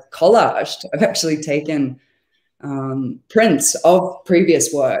past, I've collaged. I've actually taken prints of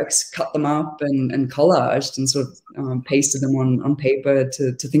previous works, cut them up and collaged and sort of pasted them on paper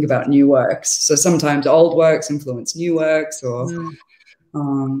to think about new works. So sometimes old works influence new works or,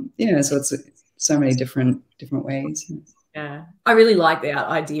 so it's so many different ways. Yeah. I really like that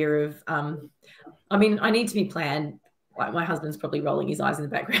idea of, I need to be planned. Like my husband's probably rolling his eyes in the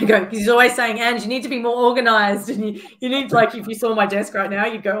background going, because he's always saying, Ange, you need to be more organized. And you need, like, if you saw my desk right now,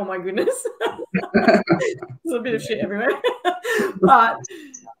 you'd go, oh my goodness. There's a bit of shit everywhere. But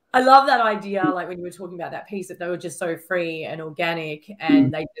I love that idea, like when you were talking about that piece, that they were just so free and organic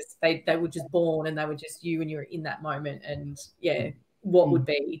and they were just born and they were just you and you're in that moment. And what would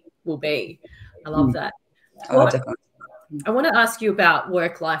be will be. I love that. Oh, definitely. I want to ask you about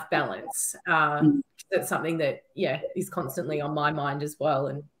work-life balance. That's something that, is constantly on my mind as well,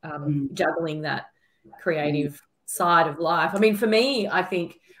 and juggling that creative side of life. For me, I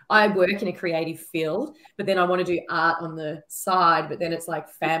think I work in a creative field, but then I want to do art on the side, but then it's like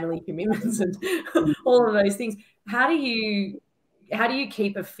family commitments and all of those things. How do you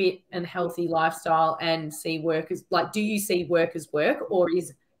keep a fit and healthy lifestyle and see work as, like, do you see work as work, or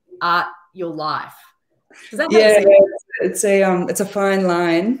is art your life? Does that make sense? It's a fine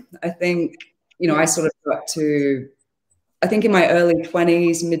line. I think, I sort of got to, I think in my early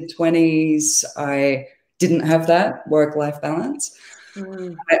 20s, mid-20s, I didn't have that work-life balance. I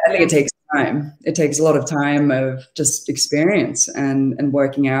think it takes time. It takes a lot of time of just experience and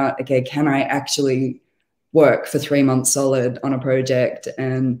working out, okay, can I actually work for 3 months solid on a project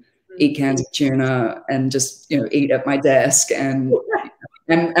and eat cans of tuna and just, eat at my desk and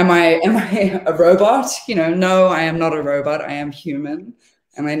am I a robot? No, I am not a robot. I am human,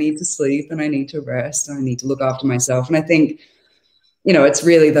 and I need to sleep and I need to rest and I need to look after myself. And I think, it's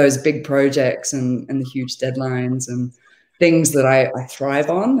really those big projects and the huge deadlines and things that I thrive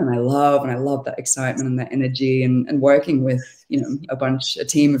on and I love that excitement and that energy and working with, a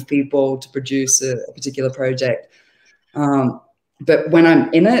team of people to produce a particular project. But when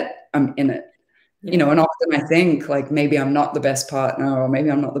I'm in it, I'm in it. And often I think like maybe I'm not the best partner or maybe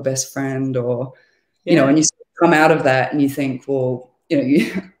I'm not the best friend or, and you come out of that and you think, well,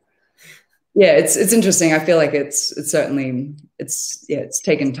 it's interesting. I feel like it's certainly, it's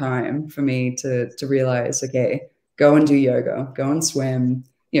taken time for me to realize, okay, go and do yoga, go and swim,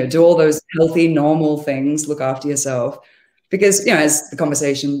 do all those healthy, normal things, look after yourself. Because, as the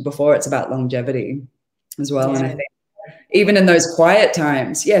conversation before, it's about longevity as well. And I think even in those quiet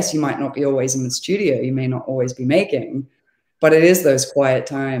times, yes, you might not be always in the studio, you may not always be making, But it is those quiet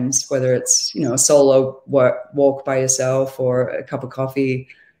times, whether it's, you know, a solo walk by yourself or a cup of coffee,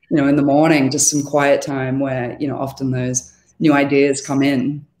 you know, in the morning, just some quiet time where, you know, often those new ideas come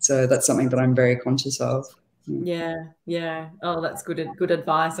in. So that's something that I'm very conscious of. Yeah, yeah. Oh, that's good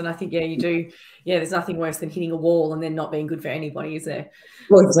advice. And I think, yeah, you do. Yeah, there's nothing worse than hitting a wall and then not being good for anybody, is there?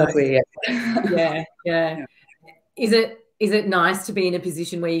 Well, exactly. So, yeah. Is it nice to be in a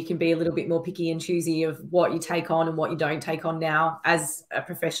position where you can be a little bit more picky and choosy of what you take on and what you don't take on now as a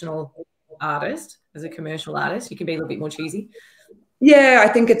professional artist, as a commercial artist? You can be a little bit more choosy. Yeah,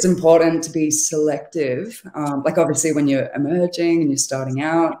 I think it's important to be selective. Like obviously when you're emerging and you're starting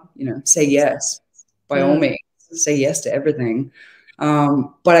out, you know, say yes, by all means, say yes to everything.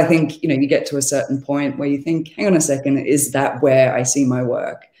 But I think, you know, you get to a certain point where you think, hang on a second, is that where I see my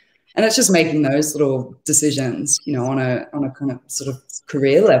work? And it's just making those little decisions, you know, on a kind of sort of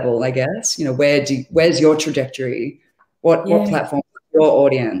career level, I guess. You know, where's your trajectory? What platform, your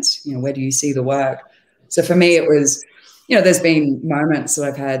audience? You know, where do you see the work? So for me, it was, you know, there's been moments that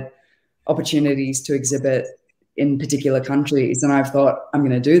I've had opportunities to exhibit in particular countries, and I've thought, I'm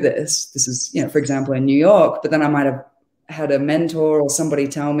going to do this. This is, you know, for example, in New York, but then I might have had a mentor or somebody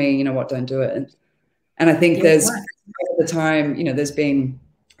tell me, you know what, don't do it. And I think there's at the time, you know, there's been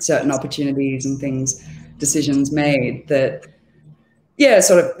certain opportunities and things, decisions made that, yeah,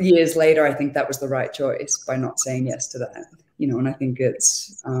 sort of years later, I think that was the right choice by not saying yes to that, you know. And I think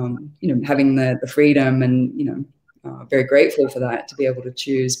it's, you know, having the freedom and, you know, very grateful for that, to be able to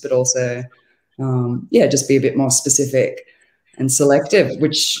choose, but also, yeah, just be a bit more specific and selective,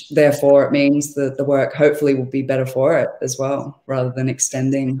 which therefore it means that the work hopefully will be better for it as well, rather than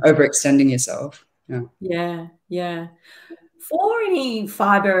overextending yourself. Yeah. For any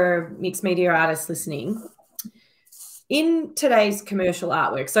fibre mixed media artists listening, in today's commercial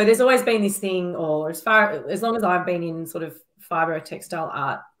artwork, so there's always been this thing, or as long as I've been in sort of fibre textile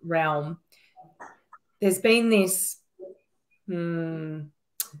art realm, there's been this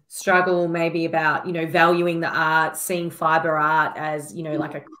struggle maybe about, you know, valuing the art, seeing fibre art as, you know,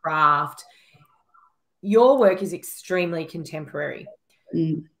 like a craft. Your work is extremely contemporary.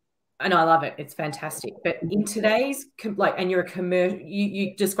 And I love it. It's fantastic. But in today's, like, and you're a commercial,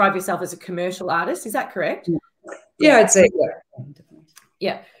 you describe yourself as a commercial artist. Is that correct? Yeah, I'd say,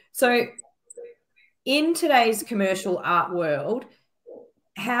 yeah. So in today's commercial art world,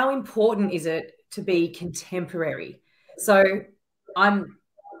 how important is it to be contemporary? So I'm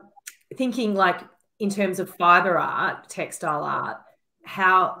thinking, like, in terms of fibre art, textile art,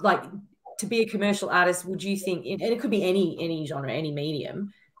 how, like, to be a commercial artist, would you think, and it could be any genre, any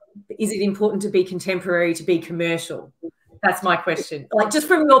medium, is it important to be contemporary, to be commercial? That's my question. Like, just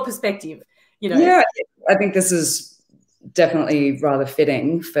from your perspective, you know. Yeah, I think this is definitely rather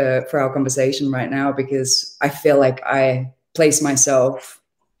fitting for our conversation right now, because I feel like I place myself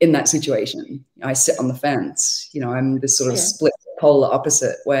in that situation. I sit on the fence. You know, I'm this sort of split polar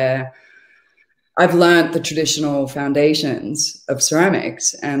opposite, where I've learned the traditional foundations of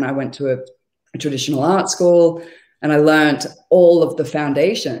ceramics, and I went to a traditional art school, and I learned all of the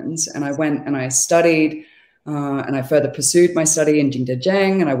foundations, and I went and I studied, and I further pursued my study in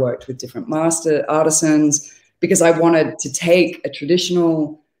Jingdezheng, and I worked with different master artisans, because I wanted to take a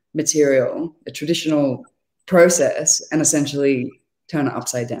traditional material, a traditional process, and essentially turn it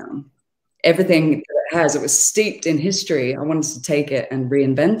upside down. Everything that it has, it was steeped in history. I wanted to take it and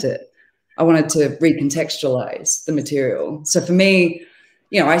reinvent it. I wanted to recontextualize the material. So for me,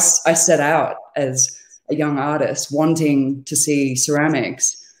 you know, I set out as a young artist wanting to see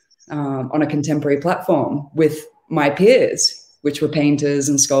ceramics on a contemporary platform with my peers, which were painters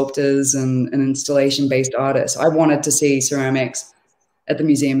and sculptors and installation-based artists. I wanted to see ceramics at the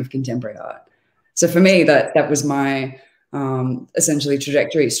Museum of Contemporary Art. So for me, that was my essentially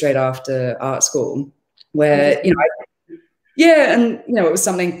trajectory straight after art school, where, you know, and, you know, it was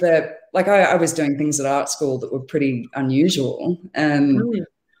something that, like, I was doing things at art school that were pretty unusual and, you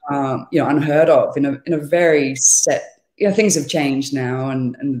know, unheard of in a very set, you know, things have changed now,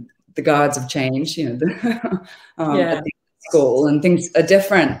 and the guards have changed, you know, at the school, and things are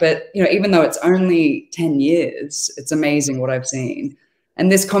different. But, you know, even though it's only 10 years, it's amazing what I've seen.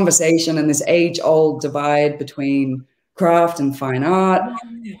 And this conversation and this age-old divide between craft and fine art,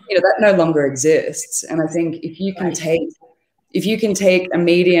 you know, that no longer exists. And I think if you can take a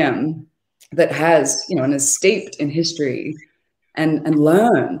medium that has, you know, and is steeped in history, and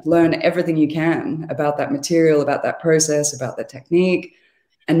learn everything you can about that material, about that process, about that technique,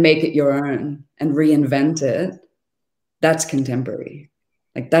 and make it your own and reinvent it, that's contemporary.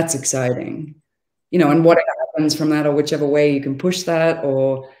 Like, that's exciting, you know. And what happens from that, or whichever way you can push that,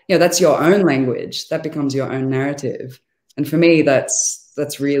 or, you know, that's your own language, that becomes your own narrative. And for me,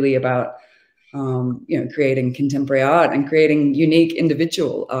 that's really about creating contemporary art and creating unique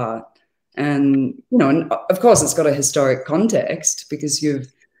individual art. And and of course, it's got a historic context because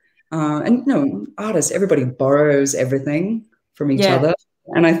artists, everybody borrows everything from each other.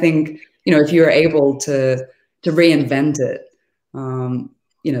 And I think if you're able to reinvent it,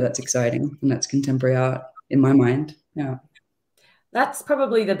 that's exciting, and that's contemporary art in my mind. Yeah, that's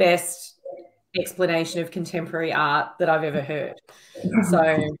probably the best explanation of contemporary art that I've ever heard.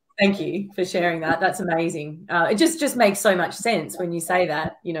 So thank you for sharing that. That's amazing. It just makes so much sense when you say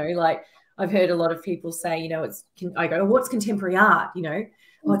that. Like I've heard a lot of people say, I go, what's contemporary art?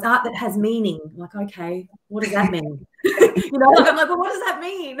 Oh, it's art that has meaning. I'm like, okay, what does that mean? I'm like, well, what does that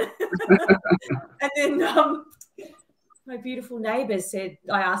mean? And then my beautiful neighbor said,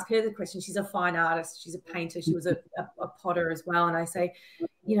 I asked her the question. She's a fine artist. She's a painter. She was a potter as well. And I say,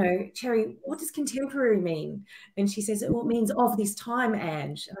 Cherry, what does contemporary mean? And she says, well, it means of this time,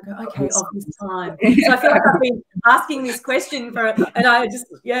 Ange. And I go, okay, of this time. So I feel like I've been asking this question and I just,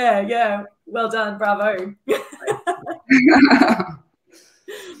 yeah, well done, bravo.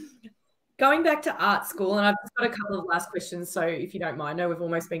 Going back to art school, and I've just got a couple of last questions, so if you don't mind, I know we've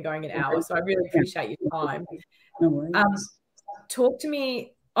almost been going an hour, so I really appreciate your time. No worries. Talk to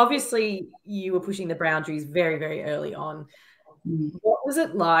me, obviously you were pushing the boundaries very, very early on. What was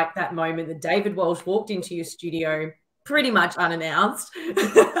it like that moment that David Walsh walked into your studio pretty much unannounced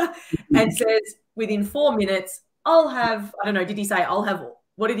and says, within 4 minutes, I'll have, I don't know, did he say,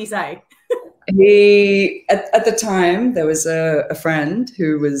 what did he say? At the time, there was a friend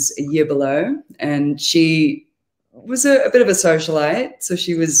who was a year below, and she was a bit of a socialite. So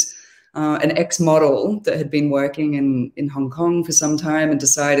she was an ex-model that had been working in Hong Kong for some time and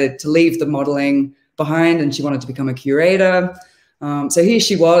decided to leave the modeling behind, and she wanted to become a curator. So here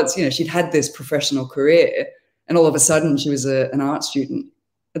she was, she'd had this professional career, and all of a sudden she was an art student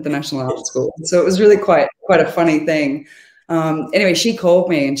at the National Art School. So it was really quite a funny thing. Anyway, she called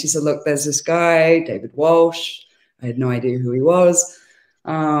me and she said, look, there's this guy, David Walsh. I had no idea who he was.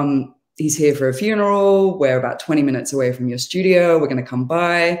 He's here for a funeral. We're about 20 minutes away from your studio. We're going to come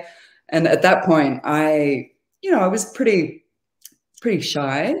by. And at that point, I was pretty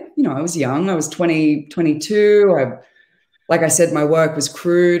shy. I was young. I was 22. Like I said, my work was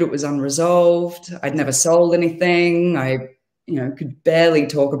crude. It was unresolved. I'd never sold anything. I, could barely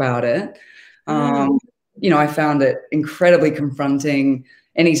talk about it. I found it incredibly confronting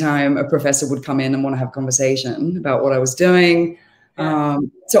anytime a professor would come in and want to have a conversation about what I was doing.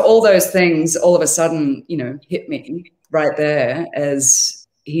 So all those things all of a sudden, hit me right there as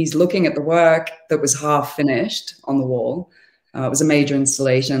he's looking at the work that was half finished on the wall. It was a major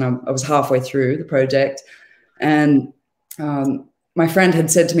installation. I was halfway through the project, and my friend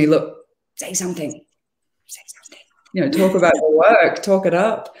had said to me, look, say something, talk about your work, talk it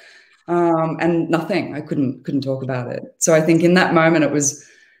up. And nothing. I couldn't talk about it. So I think in that moment it was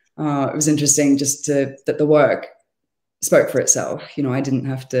interesting just that the work spoke for itself. I didn't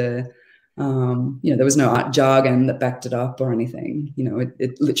have to. There was no art jargon that backed it up or anything.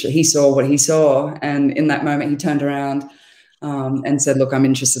 It literally, he saw what he saw, and in that moment he turned around and said, "Look, I'm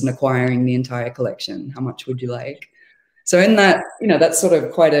interested in acquiring the entire collection. How much would you like?" So in that, that's sort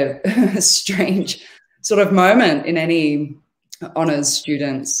of quite a strange sort of moment in any honors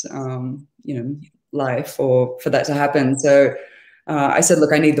students, life, or for that to happen. So I said,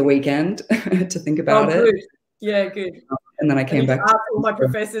 look, I need the weekend to think about it. Good. Yeah, good. And then I came back. Ask all my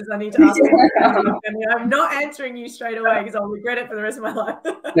professors. I need to ask them. I'm not answering you straight away because I'll regret it for the rest of my life.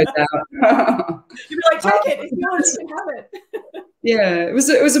 No doubt. You'd be like, take it. If you want, you can have it. Yeah, it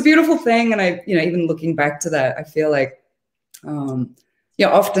was a beautiful thing. And I, even looking back to that, I feel like,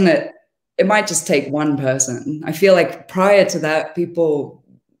 often it might just take one person. I feel like prior to that, people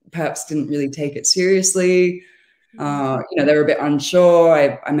perhaps didn't really take it seriously. They were a bit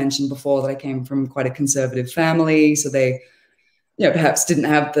unsure. I mentioned before that I came from quite a conservative family, so they, perhaps didn't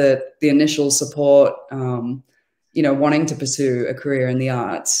have the initial support, wanting to pursue a career in the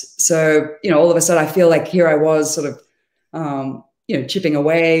arts. So, all of a sudden I feel like here I was sort of, chipping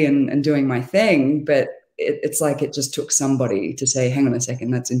away and doing my thing, but it's like it just took somebody to say, hang on a second,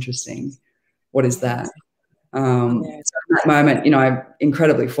 that's interesting. What is that? So in that moment, I'm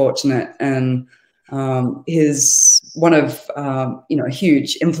incredibly fortunate. And one of a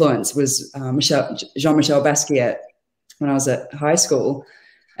huge influence was Jean-Michel Basquiat when I was at high school.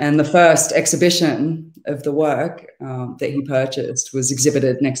 And the first exhibition of the work that he purchased was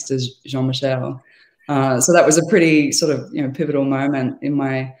exhibited next to Jean-Michel. So that was a pretty sort of, pivotal moment in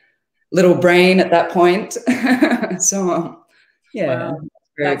my little brain at that point. So, Wow.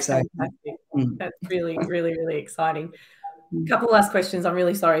 Very exciting. That's really, really, really exciting. couple of last questions. I'm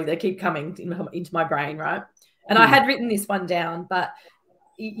really sorry. They keep coming into my brain, right? And I had written this one down, but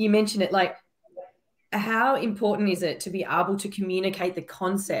you mentioned it, like, how important is it to be able to communicate the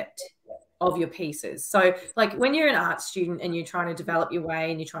concept of your pieces? So like when you're an art student and you're trying to develop your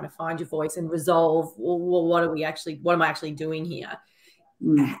way and you're trying to find your voice and resolve, well, what am I actually doing here?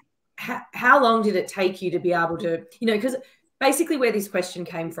 How long did it take you to be able to, because basically where this question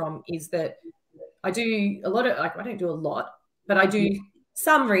came from is that I do a lot of, like, I don't do a lot, but I do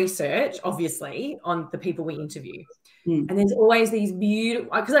some research, obviously, on the people we interview. And there's always these beautiful,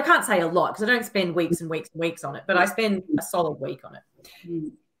 because I can't say a lot because I don't spend weeks and weeks and weeks on it, but I spend a solid week on it.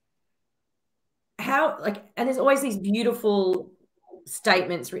 And there's always these beautiful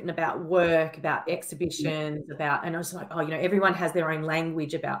statements written about work, about exhibitions, and I was like, everyone has their own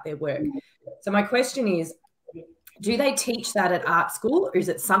language about their work. So my question is, do they teach that at art school, or is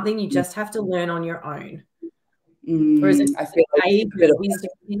it something you just have to learn on your own? Or is it I feel like a bit of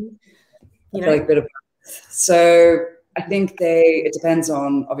wisdom? So I think it depends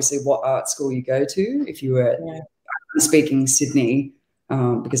on obviously what art school you go to. If you were speaking Sydney,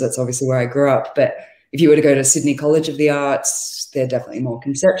 because that's obviously where I grew up, but if you were to go to Sydney College of the Arts, they're definitely more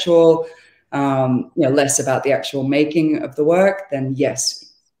conceptual, less about the actual making of the work. Then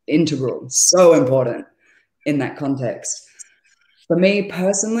yes, integral, so important in that context. For me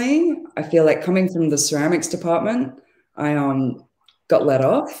personally, I feel like coming from the ceramics department, I got let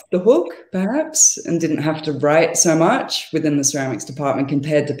off the hook perhaps and didn't have to write so much within the ceramics department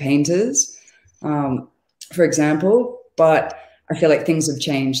compared to painters, for example. But I feel like things have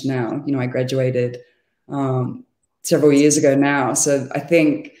changed now. I graduated several years ago now. So I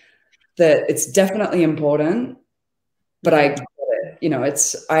think that it's definitely important, but I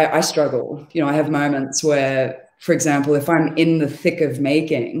struggle. I have moments where, for example, if I'm in the thick of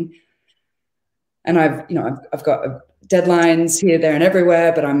making and I've got deadlines here, there, and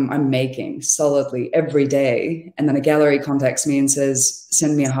everywhere, but I'm making solidly every day. And then a gallery contacts me and says,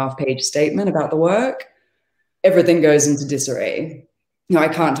 send me a half-page statement about the work. Everything goes into disarray. I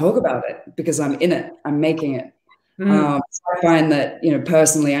can't talk about it because I'm in it. I'm making it. So I find that,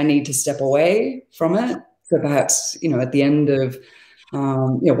 personally, I need to step away from it. So perhaps, at the end of,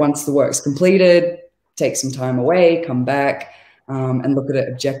 once the work's completed, take some time away, come back, and look at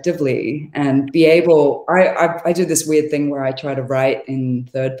it objectively and be able, I do this weird thing where I try to write in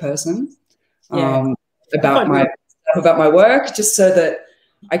third person about my work, just so that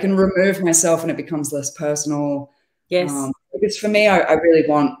I can remove myself and it becomes less personal. Yes. Because for me, I really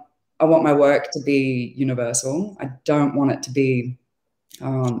want my work to be universal. I don't want it to be,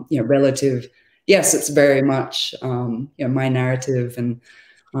 relative. Yes, it's very much, my narrative, and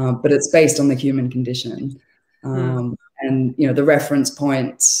but it's based on the human condition. And, the reference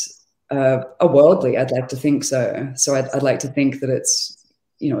points are worldly. I'd like to think so. So I'd like to think that it's,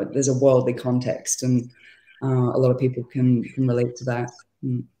 there's a worldly context, and a lot of people can relate to that.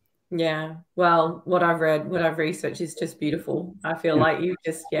 Yeah. Well, what I've read, what I've researched is just beautiful. I feel like you've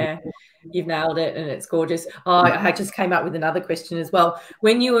just, you've nailed it, and it's gorgeous. Oh, I just came up with another question as well.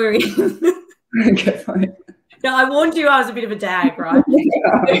 When you were in... Okay, fine. No, I warned you I was a bit of a dag, right?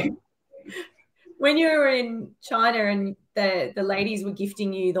 When you were in China and the ladies were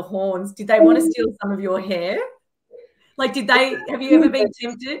gifting you the horns, did they want to steal some of your hair? Like, have you ever been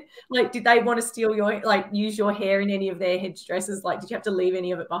tempted? Like, did they want to steal use your hair in any of their headdresses? Like, did you have to leave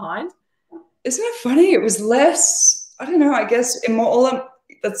any of it behind? Isn't it funny? It was less, I don't know, I guess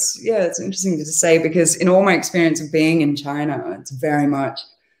it's interesting to say, because in all my experience of being in China, it's very much,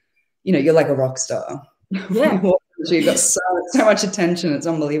 you're like a rock star. Yeah. You've got so much attention. It's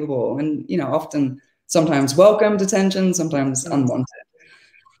unbelievable. And, sometimes welcomed attention, sometimes unwanted.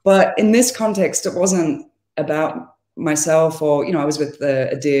 But in this context, it wasn't about myself, or, I was with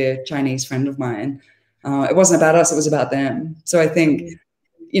a dear Chinese friend of mine. It wasn't about us, it was about them. So I think,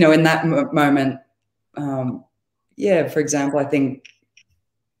 in that moment, for example, I think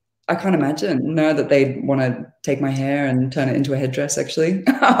I can't imagine, that they'd want to take my hair and turn it into a headdress, actually.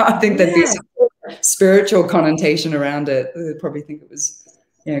 I think there'd be some spiritual connotation around it. They'd probably think it was,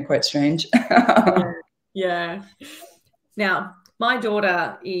 quite strange. Yeah. Now, my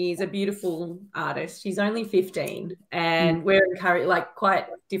daughter is a beautiful artist. She's only 15, and we're encouraged, quite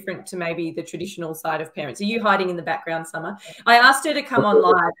different to maybe the traditional side of parents. Are you hiding in the background, Summer? I asked her to come on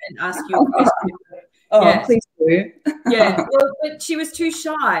live and ask you a question. Please do. Well, but she was too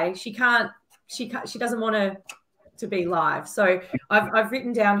shy. She doesn't want to be live. So I've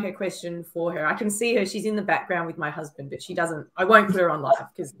written down her question for her. I can see her. She's in the background with my husband, but she doesn't. I won't put her on live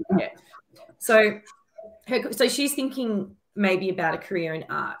because So she's thinking, maybe about a career in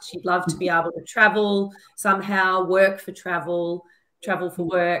art. She'd love to be able to travel somehow, work for travel for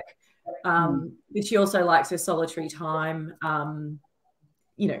work. But she also likes her solitary time.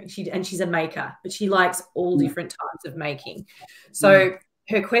 You know, she's a maker, but she likes all different types of making. So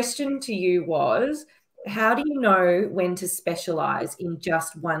her question to you was, how do you know when to specialize in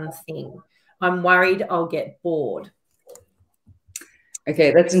just one thing? I'm worried I'll get bored.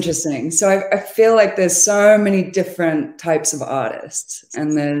 Okay, that's interesting. So I feel like there's so many different types of artists,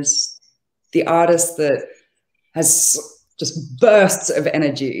 and there's the artist that has just bursts of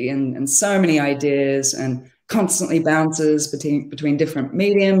energy and so many ideas and constantly bounces between different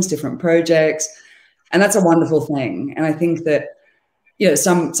mediums, different projects. And that's a wonderful thing. And I think that, you know,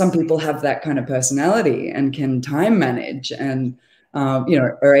 some people have that kind of personality and can time manage and, you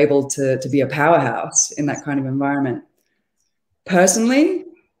know, are able to be a powerhouse in that kind of environment. Personally,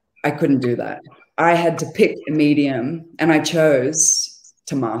 I couldn't do that. I had to pick a medium, and I chose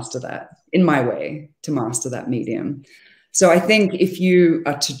to master that in my way, to master that medium. So I think if you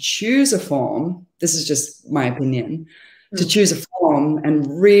are to choose a form, this is just my opinion, to choose a form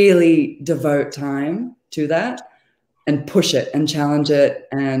and really devote time to that and push it and challenge it.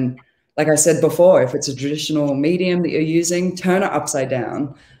 And like I said before, if it's a traditional medium that you're using, turn it upside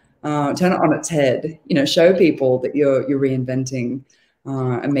down, turn it on its head, you know, show people that you're reinventing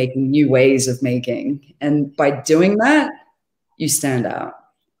and making new ways of making. And by doing that, you stand out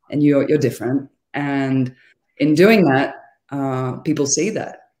and you're different. And in doing that, people see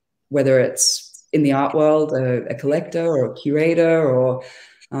that, whether it's in the art world, a collector or a curator or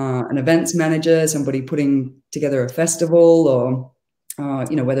an events manager, somebody putting together a festival, or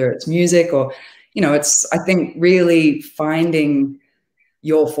you know, whether it's music or, you know, it's, I think, really finding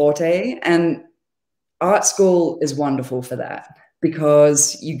your forte. And art school is wonderful for that,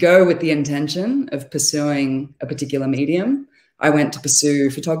 because you go with the intention of pursuing a particular medium. I went to pursue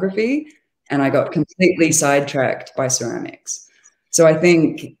photography, and I got completely sidetracked by ceramics. So I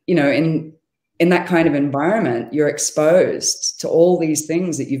think, you know, in that kind of environment, you're exposed to all these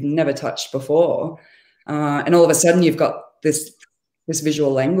things that you've never touched before. And all of a sudden you've got this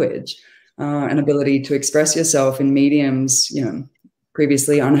visual language, an ability to express yourself in mediums, you know,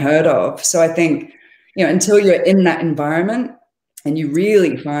 previously unheard of. So I think, you know, until you're in that environment and you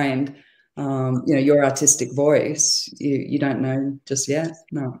really find, you know, your artistic voice, you don't know just yet.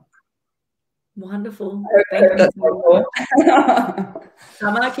 No. Wonderful. Thank you.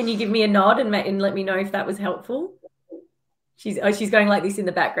 Summer, can you give me a nod and let me know if that was helpful? She's going like this in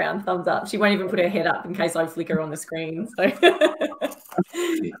the background, thumbs up. She won't even put her head up in case I flicker on the screen. So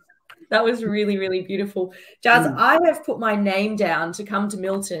that was really, really beautiful. Juz, I have put my name down to come to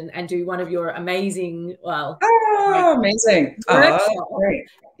Milton and do one of your amazing, amazing. workshops. Great.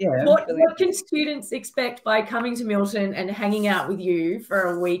 Yeah. What can students expect by coming to Milton and hanging out with you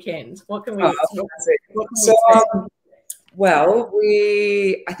for a weekend? What can we expect? Well,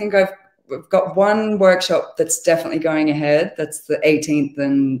 I think we've got one workshop that's definitely going ahead. That's the 18th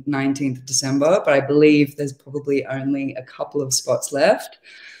and 19th of December, but I believe there's probably only a couple of spots left.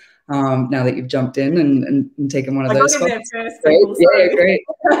 Now that you've jumped in and taken one of those spots. Great.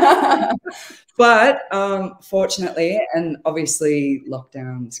 But fortunately, and obviously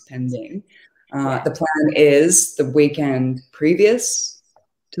lockdown's pending, the plan is the weekend previous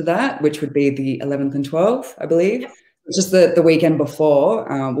to that, which would be the 11th and 12th, I believe. Just the weekend before,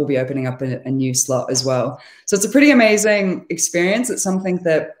 we'll be opening up a new slot as well. So it's a pretty amazing experience. It's something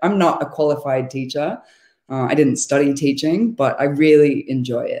that I'm not a qualified teacher. I didn't study teaching, but I really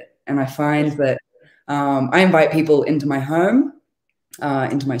enjoy it. And I find that I invite people into my home,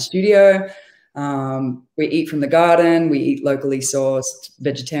 into my studio. We eat from the garden. We eat locally sourced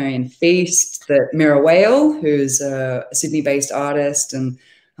vegetarian feast that Mira Whale, who's a Sydney-based artist, and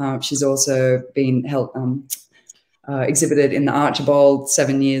she's also been exhibited in the Archibald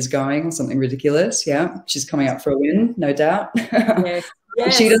 7 years going, or something ridiculous. Yeah, she's coming up for a win, no doubt. Yes.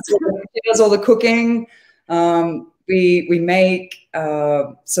 She does all the cooking. We make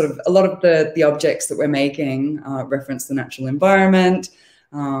sort of a lot of the objects that we're making reference the natural environment.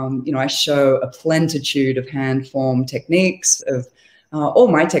 You know, I show a plenitude of hand form techniques of all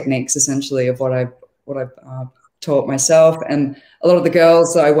my techniques, essentially, of what I've taught myself. And a lot of the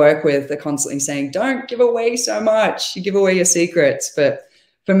girls that I work with are constantly saying, "Don't give away so much. You give away your secrets." But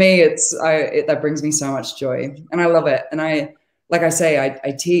for me, that brings me so much joy, and I love it. And like I say,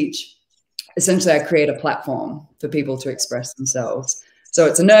 I teach. Essentially, I create a platform for people to express themselves. So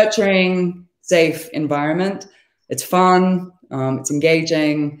it's a nurturing, safe environment. It's fun. It's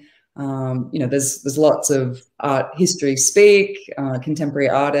engaging. You know, there's lots of art history speak. Contemporary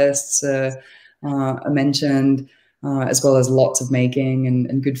artists are mentioned. as well as lots of making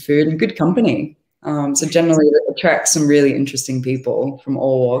and good food and good company. So generally it attracts some really interesting people from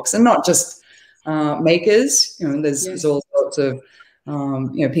all walks, and not just makers. You know, there's all sorts of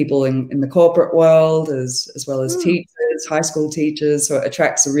you know, people in the corporate world as well as teachers, high school teachers. So it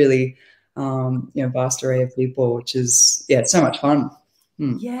attracts a really you know, vast array of people, which is, yeah, it's so much fun.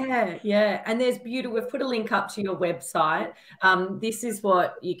 Yeah. And there's beautiful. We've put a link up to your website. This is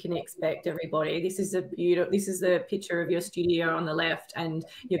what you can expect, everybody. This is a beautiful. This is the picture of your studio on the left, and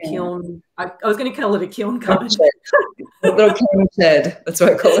your kiln. I was going to call it a kiln cupboard. A little kiln shed. That's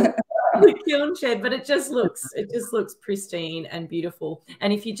what I call it. The kiln shed, but it just looks pristine and beautiful.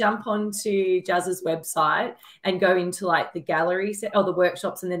 And if you jump onto Juz's website and go into like the gallery or the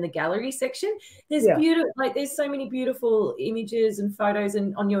workshops and then the gallery section, there's beautiful, like there's so many beautiful images and photos,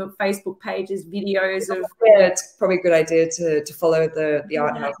 and on your Facebook pages, videos of it's probably a good idea to follow the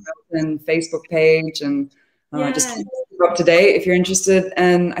Art House and Facebook page, and just keep up to date if you're interested.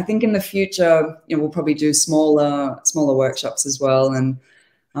 And I think in the future, you know, we'll probably do smaller workshops as well. And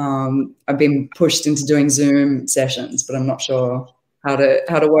I've been pushed into doing Zoom sessions, but I'm not sure how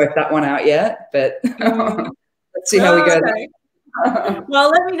to work that one out yet. But let's see how we go. Okay. Well,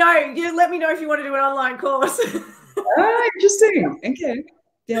 let me know. You let me know if you want to do an online course. Interesting. Okay.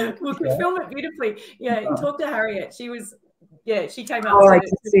 Yeah. We could film it beautifully. Yeah. Talk to Harriet. She was. Yeah, she came up. Oh, I could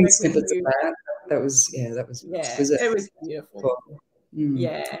see snippets of that. That was exquisite. It was beautiful. Cool.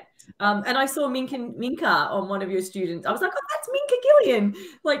 Yeah. And I saw Minka on one of your students. I was like, oh, that's Minka Gillian.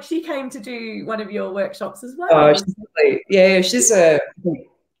 Like, she came to do one of your workshops as well. Oh, she's I think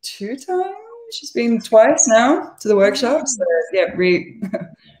 2 times. She's been twice now to the workshops. So, yeah,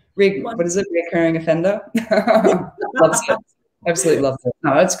 what is it? Recurring offender. Loves it. Absolutely loves it.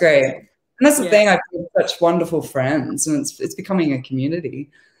 No, that's great. And that's the thing. I've got such wonderful friends, and it's becoming a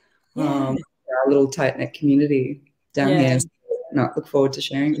community. Our little tight knit community down here. No, look forward to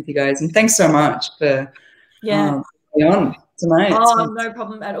sharing it with you guys, and thanks so much for being on tonight. Oh, no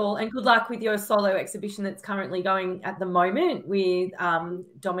problem at all, and good luck with your solo exhibition that's currently going at the moment with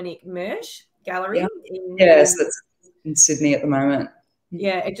Dominic Mersch Gallery. Yes, that's in Sydney at the moment.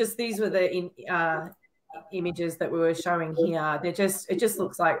 Yeah, these were the images that we were showing here. It just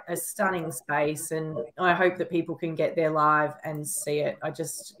looks like a stunning space, and I hope that people can get there live and see it.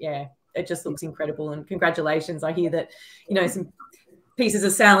 It just looks incredible, and congratulations. I hear that, you know, some pieces are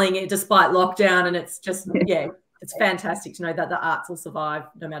selling it despite lockdown, and it's just, it's fantastic to know that the arts will survive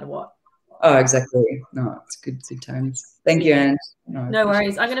no matter what. Oh, exactly. No, it's good times. Thank you, Anne. No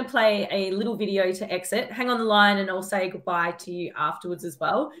worries. I'm going to play a little video to exit. Hang on the line and I'll say goodbye to you afterwards as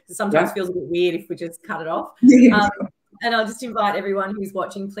well. It sometimes feels a bit weird if we just cut it off. And I'll just invite everyone who's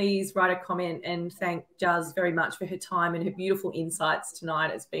watching, please write a comment and thank Juz very much for her time and her beautiful insights tonight.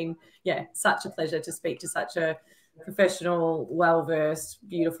 It's been, such a pleasure to speak to such a professional, well-versed,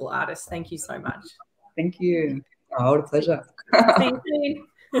 beautiful artist. Thank you so much. Thank you. Oh, what a pleasure. See you soon.